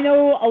that I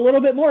know a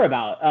little bit more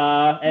about,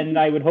 and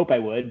I would hope I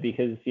would,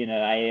 because,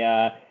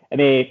 I am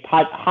a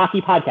hockey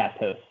podcast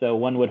host, so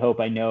one would hope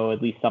I know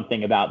at least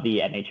something about the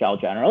NHL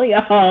generally.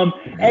 So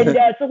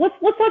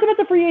let's talk about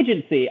the free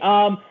agency.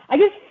 I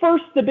guess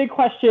first, the big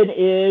question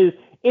is,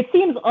 it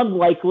seems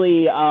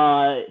unlikely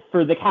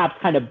for the Caps'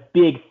 kind of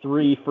big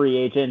three free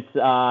agents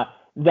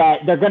that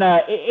they're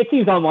gonna. It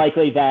seems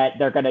unlikely that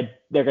they're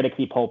gonna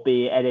keep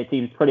Holtby, and it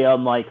seems pretty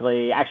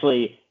unlikely,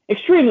 actually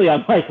extremely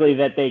unlikely,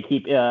 that they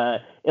keep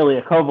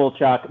Ilya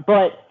Kovalchuk.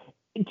 But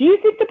do you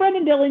think the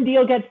Brendan Dillon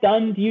deal gets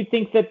done? Do you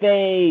think that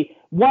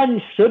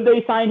should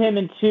they sign him?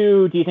 And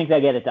two, do you think they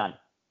get it done?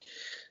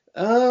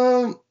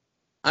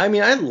 I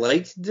mean, I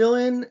liked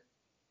Dillon,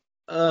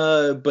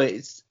 but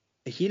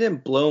he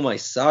didn't blow my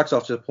socks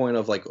off to the point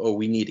of, like, oh,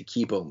 we need to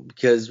keep him,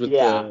 because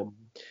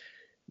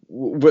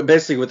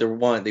basically what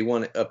they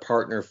want a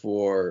partner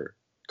for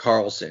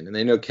Karlsson, and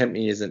they know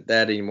Kempny isn't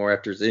that anymore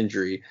after his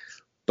injury.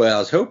 But I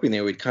was hoping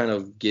they would kind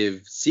of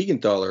give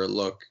Siegenthaler a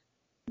look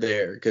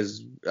there,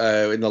 because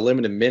in the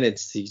limited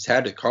minutes he's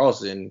had to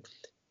Karlsson,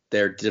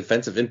 their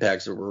defensive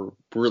impacts were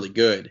really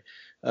good.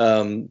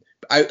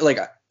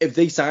 If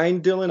they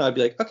signed Dillon, I'd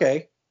be like,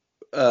 okay.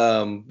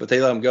 But they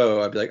let him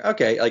go, I'd be like,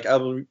 okay. Like,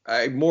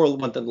 I more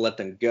want them to let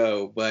them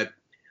go, but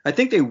I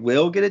think they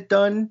will get it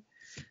done.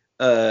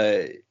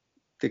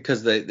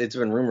 Because it's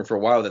been rumored for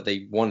a while that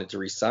they wanted to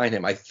re-sign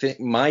him. I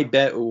think my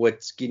bet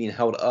what's getting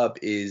held up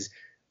is,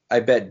 I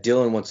bet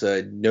Dillon wants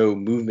a no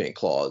movement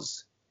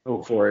clause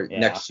for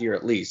next year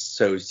at least,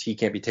 so he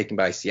can't be taken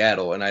by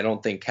Seattle. And I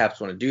don't think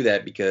Caps want to do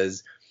that,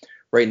 because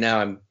right now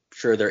I'm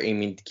sure they're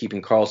aiming to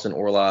keeping Karlsson,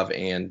 Orlov,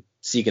 and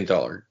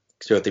Siegenthaler.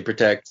 So if they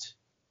protect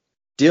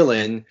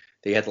Dillon,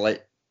 they have to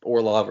let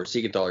Orlov or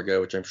Siegenthaler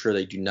go, which I'm sure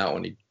they do not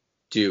want to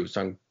do.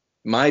 So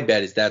my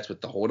bet is that's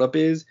what the holdup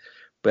is.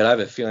 But I have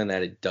a feeling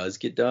that it does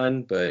get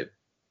done. But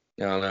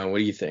I don't know. What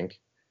do you think?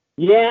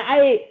 Yeah,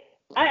 I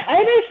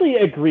actually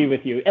agree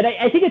with you. And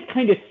I think it's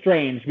kind of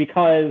strange,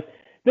 because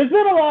there's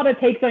been a lot of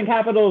takes on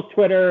Capitals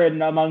Twitter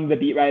and among the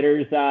beat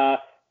writers,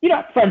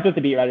 friends with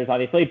the beat writers,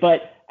 obviously,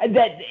 but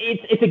that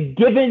it's a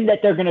given that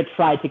they're going to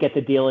try to get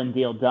the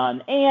deal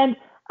done. And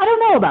I don't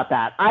know about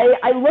that.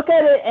 I look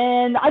at it,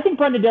 and I think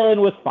Brendan Dillon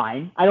was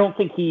fine. I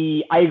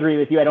agree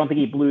with you. I don't think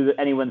he blew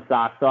anyone's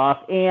socks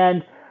off.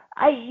 And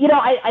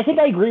I think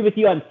I agree with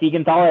you on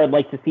Siegenthaler. I'd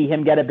like to see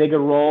him get a bigger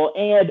role.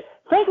 And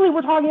frankly,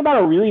 we're talking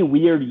about a really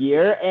weird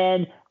year.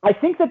 And I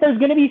think that there's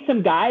going to be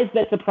some guys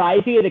that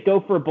surprise you that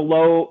go for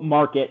lower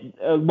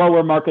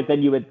market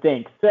than you would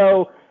think.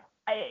 So,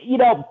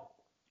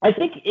 I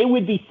think it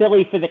would be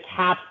silly for the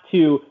Caps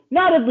to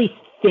not at least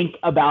think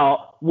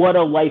about what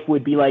a life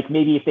would be like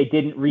maybe if they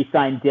didn't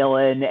re-sign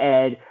Dylan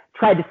and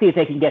tried to see if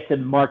they can get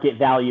some market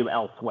value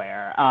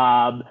elsewhere.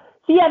 So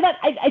yeah,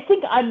 I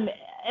think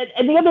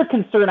and the other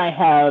concern I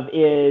have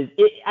is,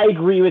 I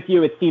agree with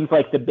you. It seems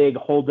like the big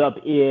holdup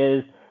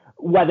is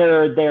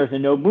whether there's a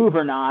no move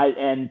or not,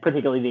 and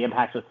particularly the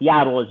impacts of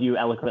Seattle, as you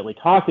eloquently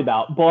talked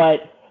about.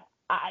 But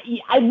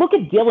I look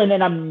at Dylan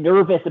and I'm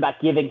nervous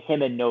about giving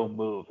him a no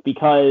move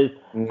because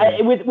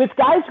with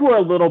guys who are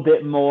a little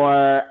bit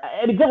more,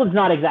 I mean, Dylan's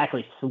not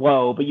exactly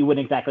slow, but you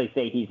wouldn't exactly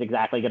say he's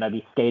exactly going to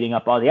be skating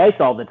up on the ice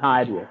all the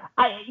time. Yeah.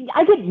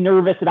 I get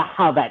nervous about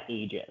how that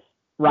ages,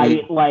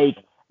 right? Like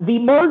the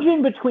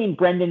margin between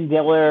Brendan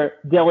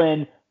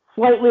Dillon,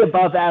 slightly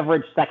above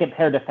average second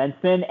pair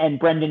defenseman, and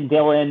Brendan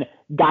Dillon,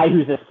 guy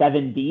who's a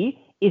 7D,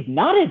 is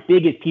not as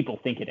big as people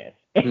think it is.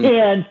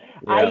 And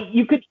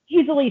you could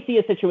easily see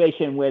a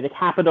situation where the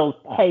Capitals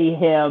pay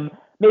him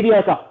maybe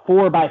like a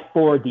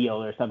 4x4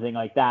 deal or something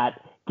like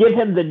that, give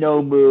him the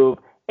no move,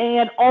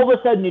 and all of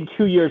a sudden in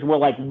 2 years we're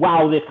like,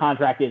 wow, this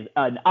contract is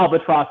an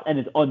albatross and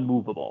is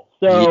unmovable.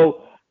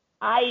 So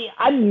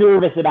I'm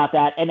nervous about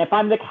that. And if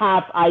I'm the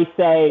Caps, I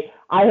say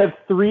I have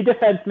 3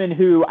 defensemen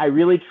who I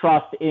really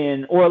trust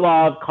in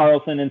Orlov,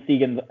 Carlson, and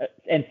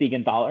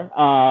Siegenthaler.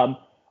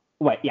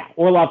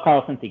 Orlov,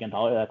 Carlson,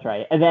 Siegenthaler, that's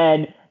right. And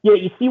then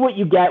you see what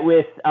you get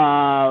with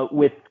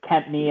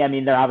Kempny. I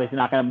mean, they're obviously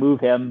not going to move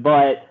him,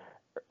 but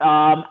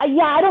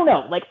I don't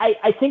know. Like,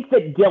 I think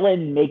that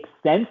Dylan makes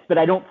sense, but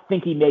I don't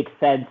think he makes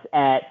sense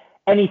at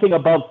anything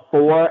above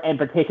 4, and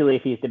particularly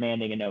if he's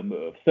demanding a no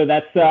move. So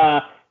that's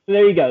so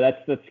there you go.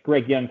 That's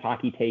Greg Young's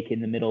hockey take in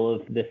the middle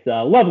of this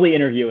lovely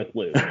interview with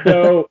Lou.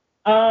 So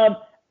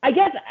I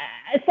guess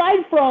aside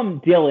from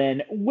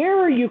Dylan, where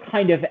are you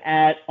kind of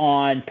at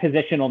on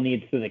positional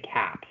needs for the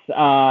Caps?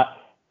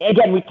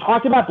 Again, we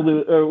talked about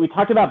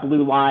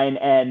blue line,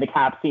 and the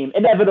Caps seem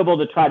inevitable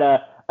to try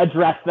to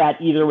address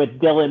that either with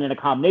Dylan and a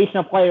combination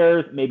of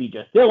players, maybe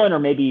just Dylan, or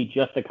maybe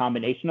just a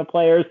combination of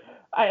players.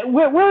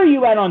 Where are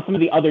you at on some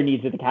of the other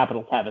needs that the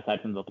Capitals have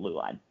aside from the blue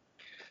line?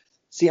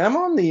 See, I'm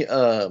on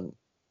the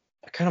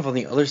kind of on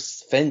the other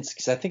fence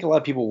because I think a lot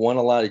of people want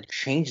a lot of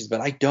changes,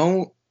 but I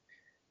don't.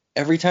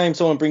 Every time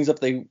someone brings up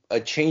a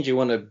change they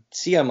want to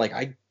see, I'm like,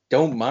 I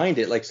don't mind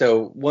it. Like,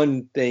 so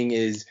one thing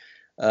is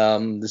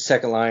the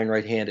second line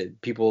right-handed.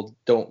 People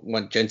don't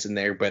want Jensen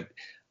there, but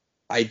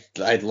I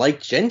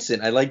like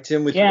Jensen. I liked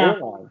him with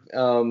Orlov.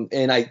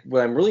 And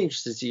what I'm really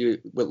interested to see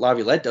what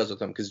Laviolette does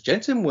with him, because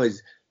Jensen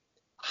was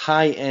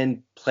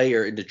high-end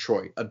player in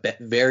Detroit,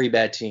 very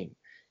bad team.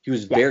 He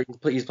was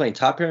he's playing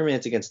top pair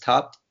minutes against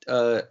top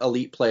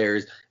elite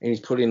players, and he's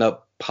putting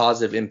up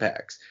positive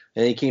impacts.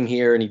 And he came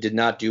here and he did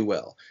not do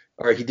well.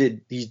 Or he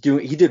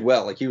did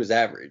well, like he was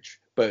average,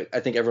 but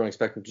I think everyone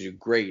expected him to do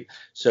great.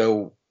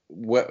 So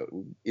what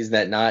is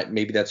that not?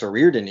 Maybe that's a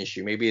Reardon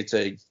issue. Maybe it's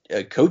a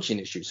coaching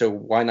issue. So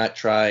why not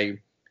try?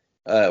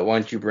 Why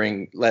don't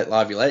you let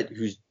Laviolette,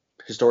 who's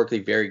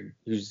historically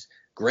who's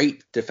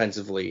great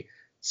defensively,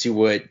 see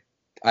what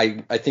I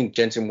think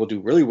Jensen will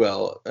do really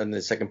well in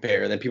the second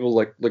pair. And then people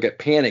look at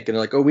Panic and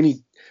they're like, oh, we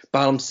need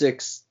bottom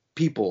 6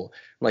 people.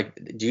 I'm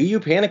like, do you?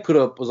 Panic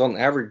was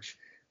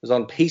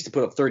on pace to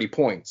put up 30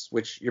 points,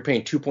 which you're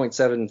paying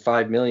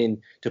 $2.75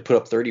 million to put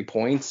up 30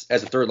 points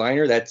as a third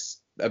liner. That's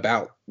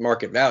about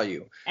market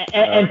value.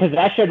 And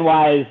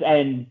possession-wise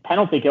and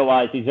penalty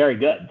kill-wise, he's very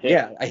good, too.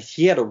 Yeah,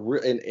 he had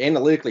and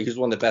analytically, he was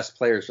one of the best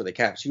players for the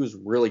Caps. He was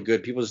really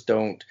good. People just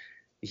don't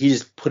 – he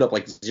just put up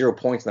like 0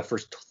 points in the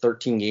first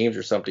 13 games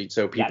or something,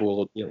 so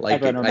people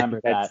like it. Remember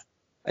that.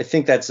 I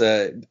think that's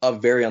a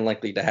very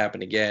unlikely to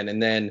happen again.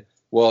 And then,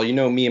 well,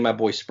 me and my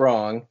boy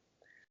Sprong.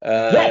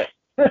 Yes.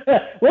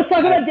 Let's talk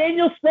about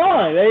Daniel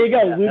Sprong. There you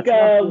go,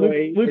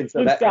 Luke's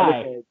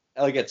guy.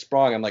 I look at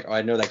Sprong. I'm like, oh,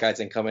 I know that guy's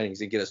gonna come in. He's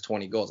gonna get us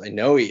 20 goals. I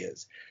know he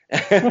is.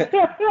 That's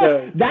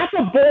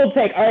a bold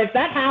take. All right, if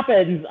that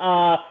happens,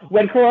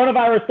 when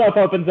coronavirus stuff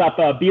opens up,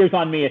 beer's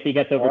on me if he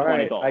gets over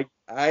 20 goals.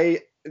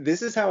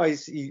 This is how I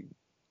see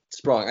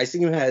Sprong. I see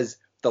him as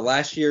the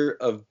last year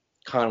of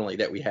Connolly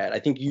that we had. I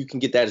think you can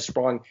get that as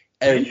Sprong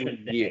every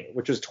year,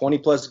 which was 20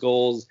 plus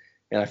goals.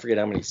 And I forget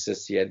how many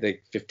assists he had,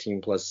 like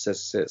 15 plus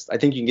assists. I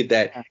think you can get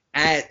that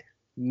at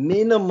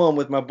minimum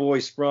with my boy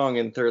Sprong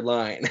in third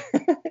line.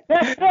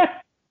 I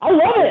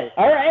love it.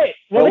 All right.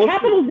 Well, the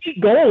Capitals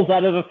need goals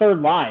out of the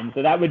third line,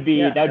 so that would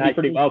be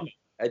pretty welcome.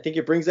 I think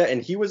it brings that,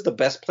 and he was the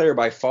best player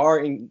by far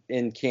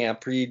in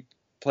camp,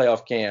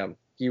 pre-playoff camp.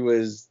 He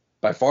was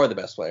by far the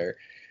best player.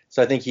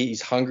 So I think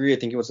he's hungry. I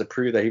think he wants to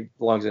prove that he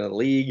belongs in the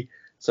league.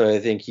 So I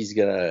think he's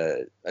gonna,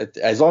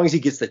 as long as he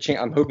gets the chance.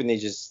 I'm hoping they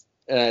just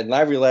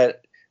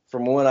Laviolette,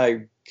 from what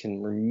I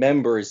can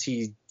remember, is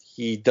he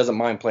doesn't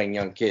mind playing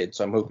young kids.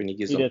 So I'm hoping he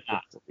gives them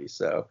opportunity.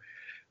 So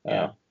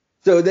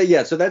so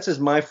that's just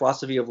my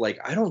philosophy of like,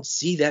 I don't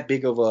see that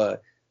big of I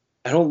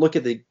don't look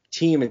at the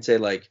team and say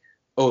like,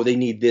 oh, they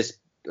need this,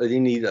 they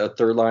need a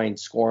third line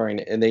scoring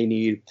and they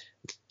need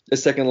a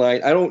second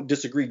line. I don't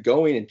disagree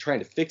going and trying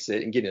to fix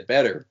it and getting it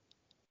better.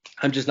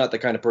 I'm just not the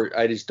kind of person.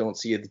 I just don't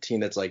see the team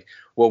that's like,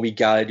 well, we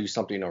gotta do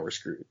something or we're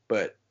screwed.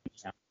 But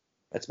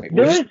that's maybe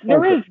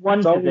there is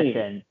one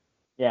position.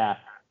 Yeah,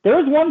 there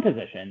is one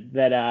position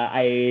that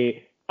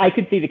I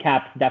could see the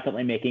Caps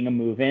definitely making a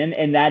move in,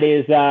 and that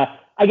is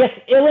I guess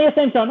Ilya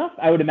Samsonov,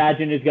 I would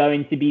imagine, is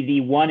going to be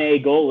the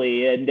 1A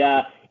goalie,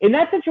 and in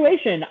that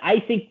situation, I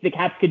think the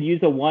Caps could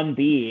use a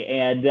 1B,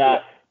 and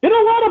been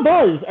a lot of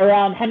buzz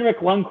around Henrik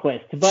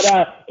Lundqvist,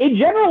 but in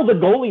general, the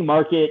goalie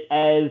market,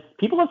 as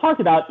people have talked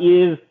about,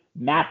 is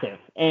massive.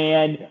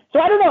 And so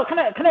I don't know,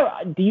 kind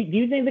of, do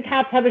you think the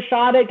Caps have a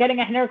shot at getting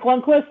a Henrik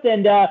Lundqvist?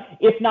 And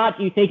if not,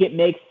 do you think it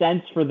makes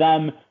sense for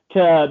them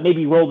to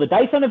maybe roll the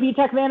dice on a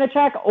Vitek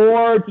Vanacek,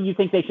 or do you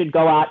think they should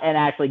go out and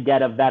actually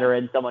get a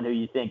veteran, someone who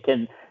you think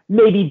can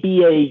maybe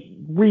be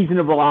a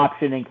reasonable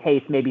option in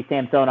case maybe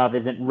Samsonov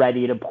isn't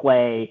ready to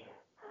play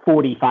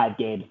 45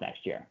 games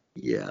next year?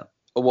 Yeah.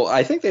 Well,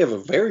 I think they have a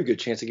very good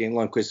chance of getting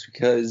Lundqvist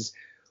because,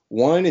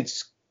 one,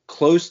 it's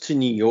close to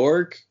New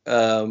York.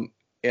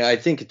 I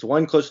think it's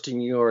close to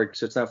New York,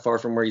 so it's not far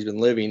from where he's been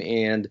living.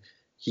 And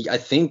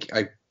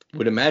I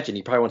would imagine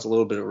he probably wants a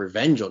little bit of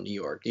revenge on New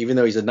York, even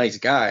though he's a nice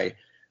guy.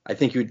 I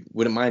think he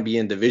wouldn't mind being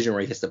in a division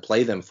where he has to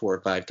play them 4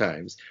 or 5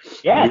 times.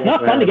 Yeah, it's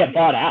not fun to get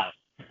bought out.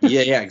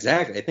 yeah,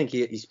 exactly. I think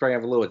he's probably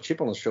have a little chip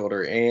on his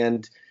shoulder.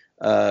 And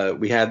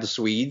we have the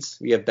Swedes.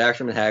 We have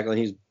Backstrom and Hagelin.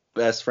 He's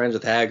best friends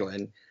with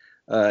Hagelin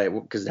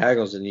because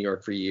Hagelin's in New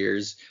York for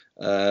years.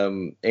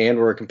 And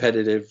we're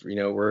competitive.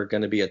 We're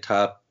going to be a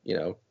top,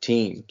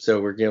 team.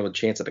 So we're getting a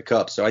chance at a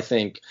cup. So I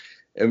think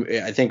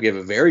we have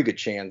a very good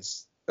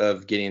chance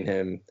of getting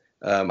him.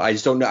 I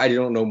just don't know. I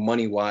don't know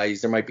money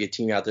wise. There might be a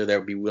team out there that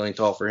would be willing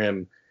to offer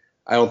him.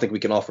 I don't think we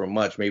can offer him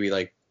much, maybe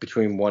like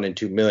between $1 and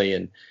 $2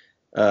 million.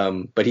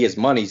 But he has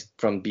money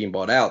from being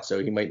bought out, so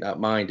he might not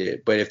mind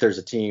it. But if there's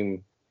a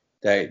team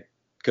that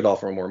could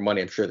offer him more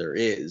money, I'm sure there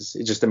is.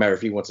 It's just a matter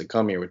if he wants to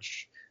come here,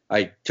 which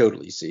I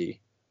totally see.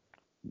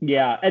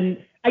 Yeah,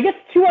 and I guess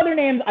 2 other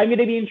names I'm going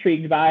to be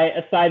intrigued by,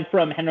 aside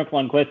from Henrik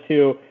Lundqvist,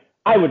 who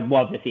I would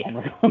love to see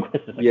Henrik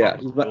Lundqvist as a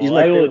he's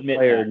my favorite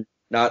player.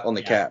 Not on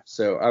the Caps,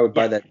 so I would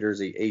buy that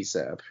jersey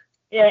ASAP.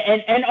 Yeah,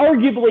 and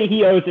arguably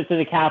he owes it to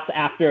the Caps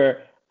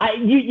after.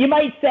 You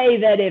might say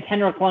that if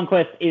Henrik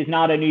Lundqvist is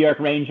not a New York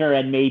Ranger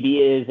and maybe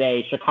is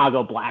a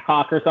Chicago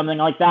Blackhawk or something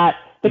like that,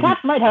 the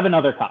Caps might have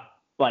another cup.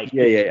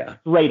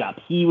 Straight up.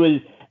 He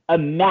was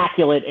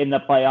immaculate in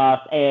the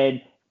playoffs,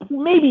 and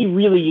maybe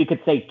really you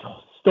could say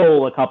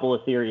stole a couple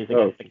of series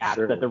against the Caps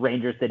that the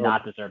Rangers did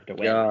not deserve to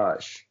win.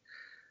 Gosh.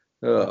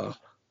 Ugh.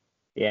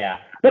 Yeah,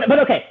 but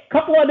okay.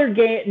 Couple other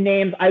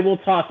names I will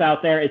toss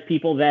out there as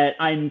people that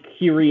I'm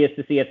curious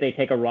to see if they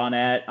take a run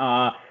at.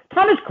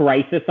 Thomas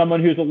Greiss is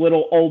someone who's a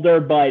little older,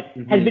 but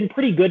has been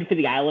pretty good for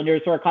the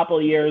Islanders for a couple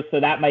of years, so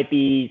that might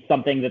be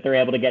something that they're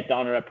able to get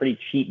done on a pretty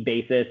cheap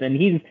basis. And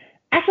he's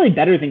actually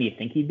better than you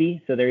think he'd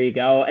be. So there you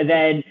go. And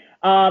then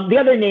the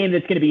other name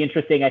that's going to be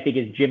interesting, I think,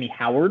 is Jimmy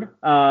Howard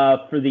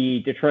for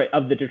the Detroit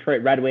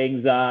Red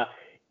Wings.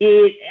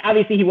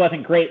 Obviously he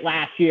wasn't great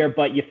last year,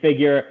 but you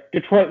figure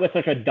Detroit was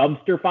such a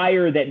dumpster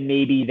fire that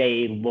maybe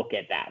they look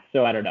at that.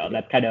 So I don't know.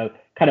 That's kind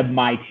of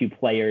my 2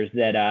 players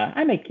that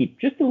I might keep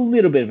just a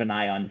little bit of an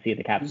eye on to see if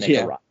the Caps make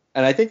a run.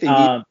 And I think they need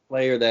a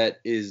player that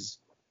is.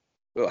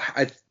 Well,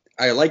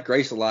 I like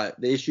Greiss a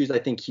lot. The issue is I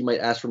think he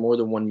might ask for more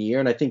than 1 year,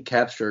 and I think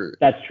Caps should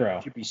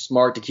be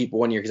smart to keep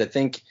 1 year because I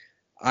think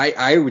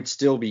I would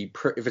still be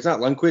if it's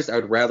not Lundqvist, I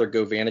would rather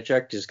go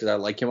Vanacek just because I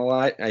like him a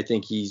lot. I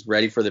think he's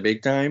ready for the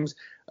big times.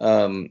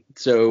 I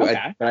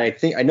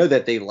think I know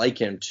that they like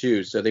him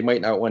too, so they might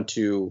not want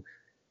to.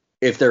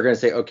 If they're going to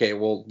say, okay,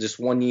 well, just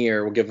 1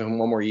 year, we'll give him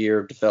 1 more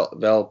year of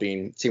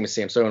developing. Same with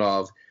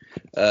Samsonov,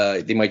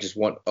 they might just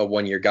want a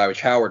 1 year guy,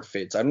 which Howard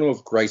fits. I don't know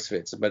if Greiss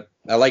fits, but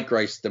I like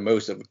Greiss the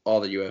most of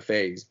all the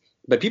UFAs.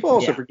 But people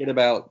also forget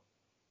about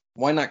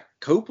why not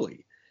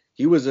Copley?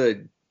 He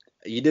spent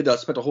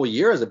a whole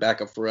year as a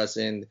backup for us,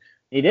 and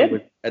he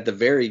did at the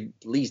very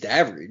least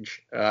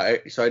average.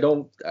 If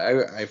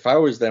I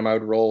was them, I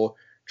would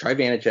try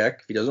Vanacek.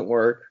 If he doesn't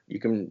work, you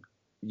can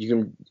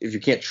if you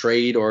can't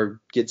trade or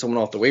get someone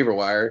off the waiver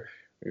wire,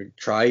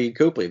 try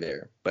Copley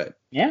there. But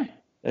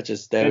that's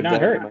just that.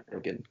 Not hurt.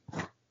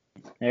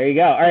 There you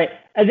go. All right,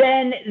 and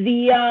then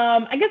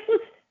I guess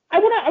I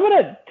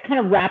want to kind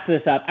of wrap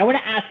this up. I want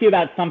to ask you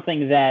about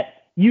something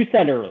that you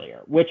said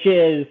earlier, which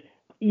is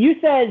you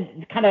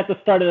said kind of at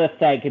the start of the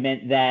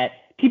segment that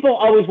people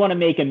always want to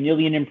make a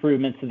million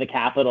improvements to the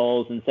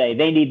Capitals and say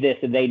they need this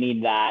and they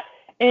need that.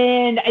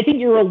 And I think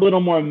you're a little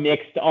more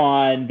mixed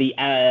on the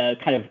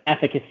kind of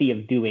efficacy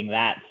of doing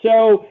that.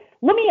 So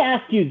let me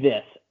ask you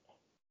this.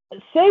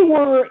 Say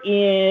we're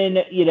in,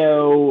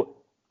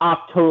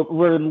 October,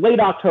 we're in late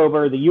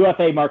October, the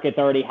UFA market's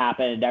already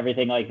happened,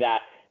 everything like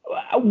that.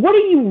 What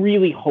are you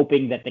really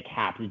hoping that the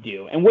Caps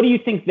do? And what do you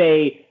think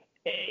they,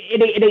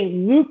 in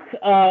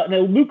a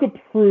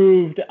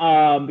Luke-approved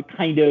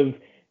kind of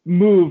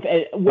move,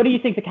 what do you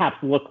think the Caps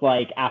look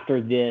like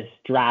after this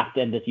draft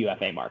and this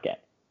UFA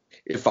market?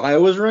 If I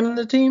was running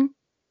the team?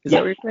 Is that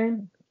what you're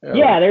saying?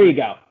 Yeah, there you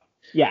go.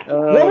 Yeah.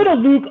 What would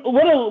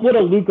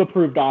a Luke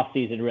approved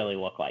offseason really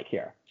look like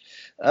here?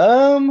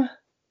 Man,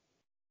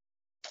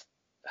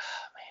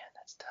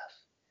 that's tough.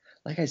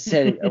 Like I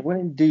said, I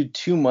wouldn't do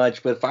too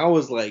much, but if I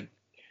was like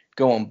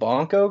going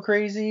bonko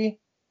crazy,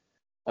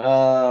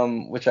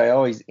 which I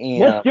always am.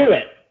 Let's do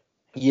it.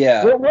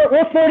 Yeah.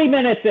 We're 40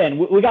 minutes in.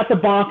 We got the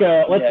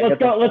bonko. Let's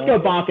go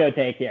bonko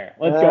take here.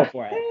 Let's go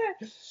for it.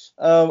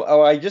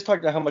 I just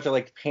talked about how much I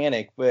like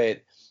Panic,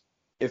 but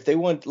if they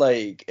want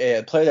like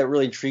a player that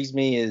really intrigues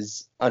me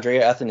is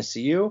Andrea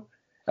Athanasiou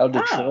out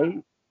of Detroit.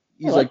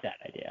 I like that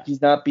idea.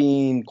 He's not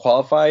being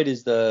qualified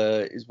is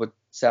what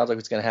sounds like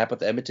what's going to happen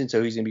with Edmonton,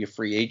 so he's going to be a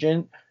free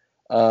agent.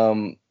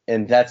 And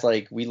that's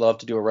like we love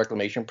to do a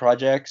reclamation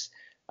projects.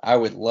 I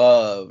would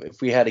love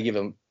if we had to give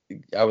him.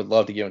 I would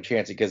love to give him a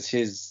chance because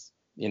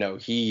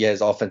he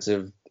has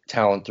offensive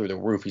talent through the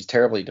roof. He's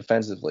terribly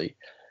defensively,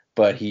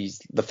 but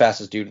he's the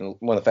fastest dude and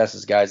one of the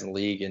fastest guys in the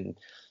league and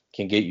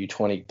can get you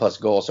 20 plus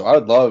goals. So I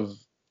would love,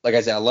 like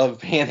I said, I love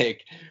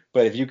Panic,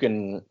 but if you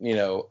can,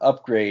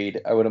 upgrade,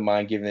 I wouldn't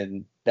mind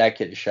giving that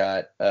kid a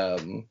shot.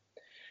 And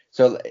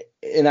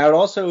I would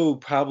also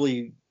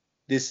probably,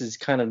 this is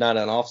kind of not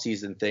an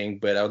off-season thing,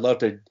 but I would love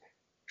to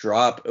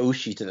drop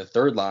Oshie to the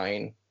third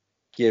line,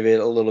 give it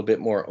a little bit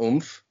more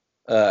oomph.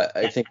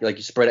 I think like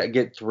you spread out,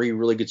 get 3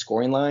 really good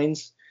scoring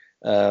lines.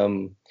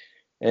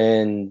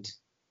 And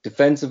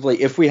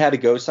defensively, if we had to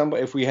go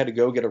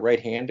get a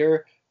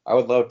right-hander, I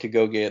would love to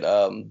go get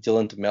Dylan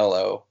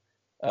DeMello,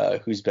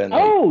 who's been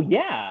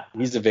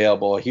he's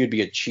available. He would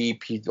be a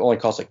cheap. He only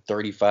costs like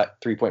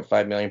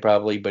 3.5 million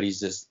probably, but he's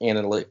this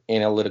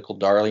analytical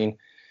darling.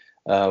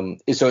 So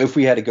if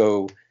we had to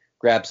go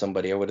grab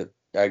somebody,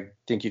 I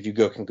think if you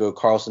can go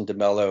Carlson,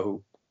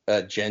 DeMello,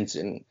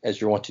 Jensen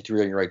as your 1, 2,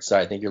 3 on your right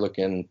side. I think you're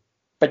looking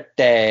pretty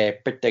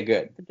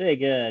good. Pretty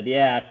good,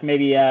 yeah.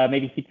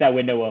 Maybe keep that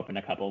window open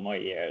a couple more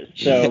years.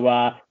 So,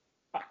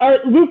 all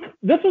right, Luke,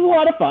 this was a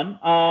lot of fun.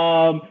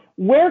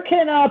 Where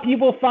can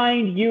people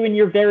find you and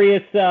your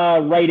various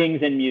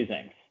writings and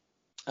musings?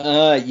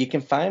 You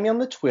can find me on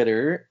the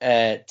Twitter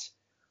at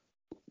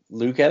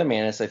Luke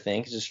Adamantis, I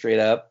think. It's just straight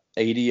up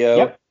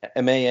ADOMANIS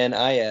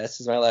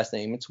is my last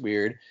name. It's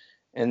weird.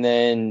 And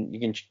then you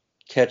can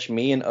catch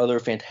me and other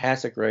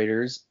fantastic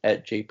writers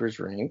at Japers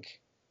Rink.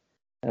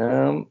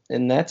 And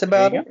that's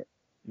about it.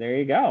 There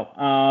you go.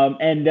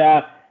 And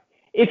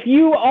if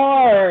you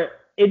are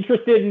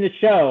interested in the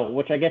show,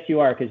 which I guess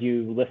you are because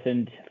you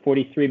listened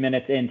 43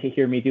 minutes in to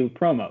hear me do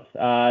promos,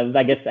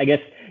 I guess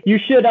you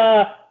should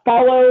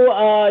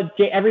follow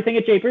everything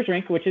at Japers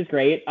Rink, which is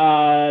great.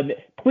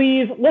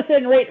 Please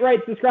listen,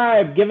 rate,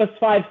 subscribe, give us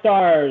 5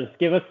 stars,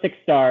 give us 6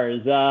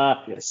 stars.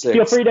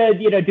 Feel free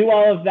to do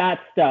all of that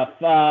stuff.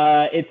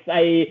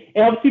 It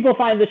helps people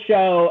find the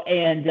show,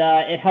 and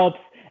it helps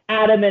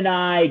Adam and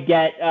I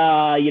get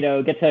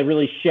to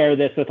really share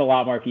this with a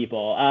lot more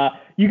people.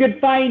 You can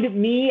find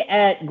me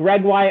at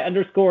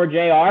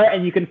GregY_JR,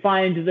 and you can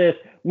find this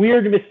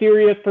weird,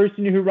 mysterious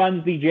person who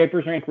runs the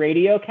Japers Rink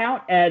Radio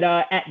account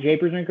at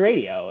Japers Rink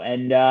Radio.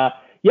 And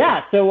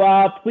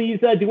so please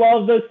do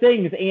all of those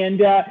things.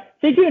 And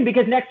stay tuned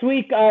because next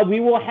week we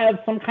will have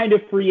some kind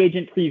of free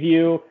agent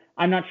preview.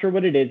 I'm not sure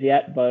what it is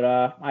yet, but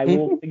I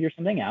will figure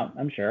something out,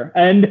 I'm sure.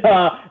 And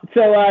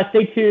so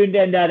stay tuned,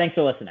 and thanks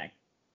for listening.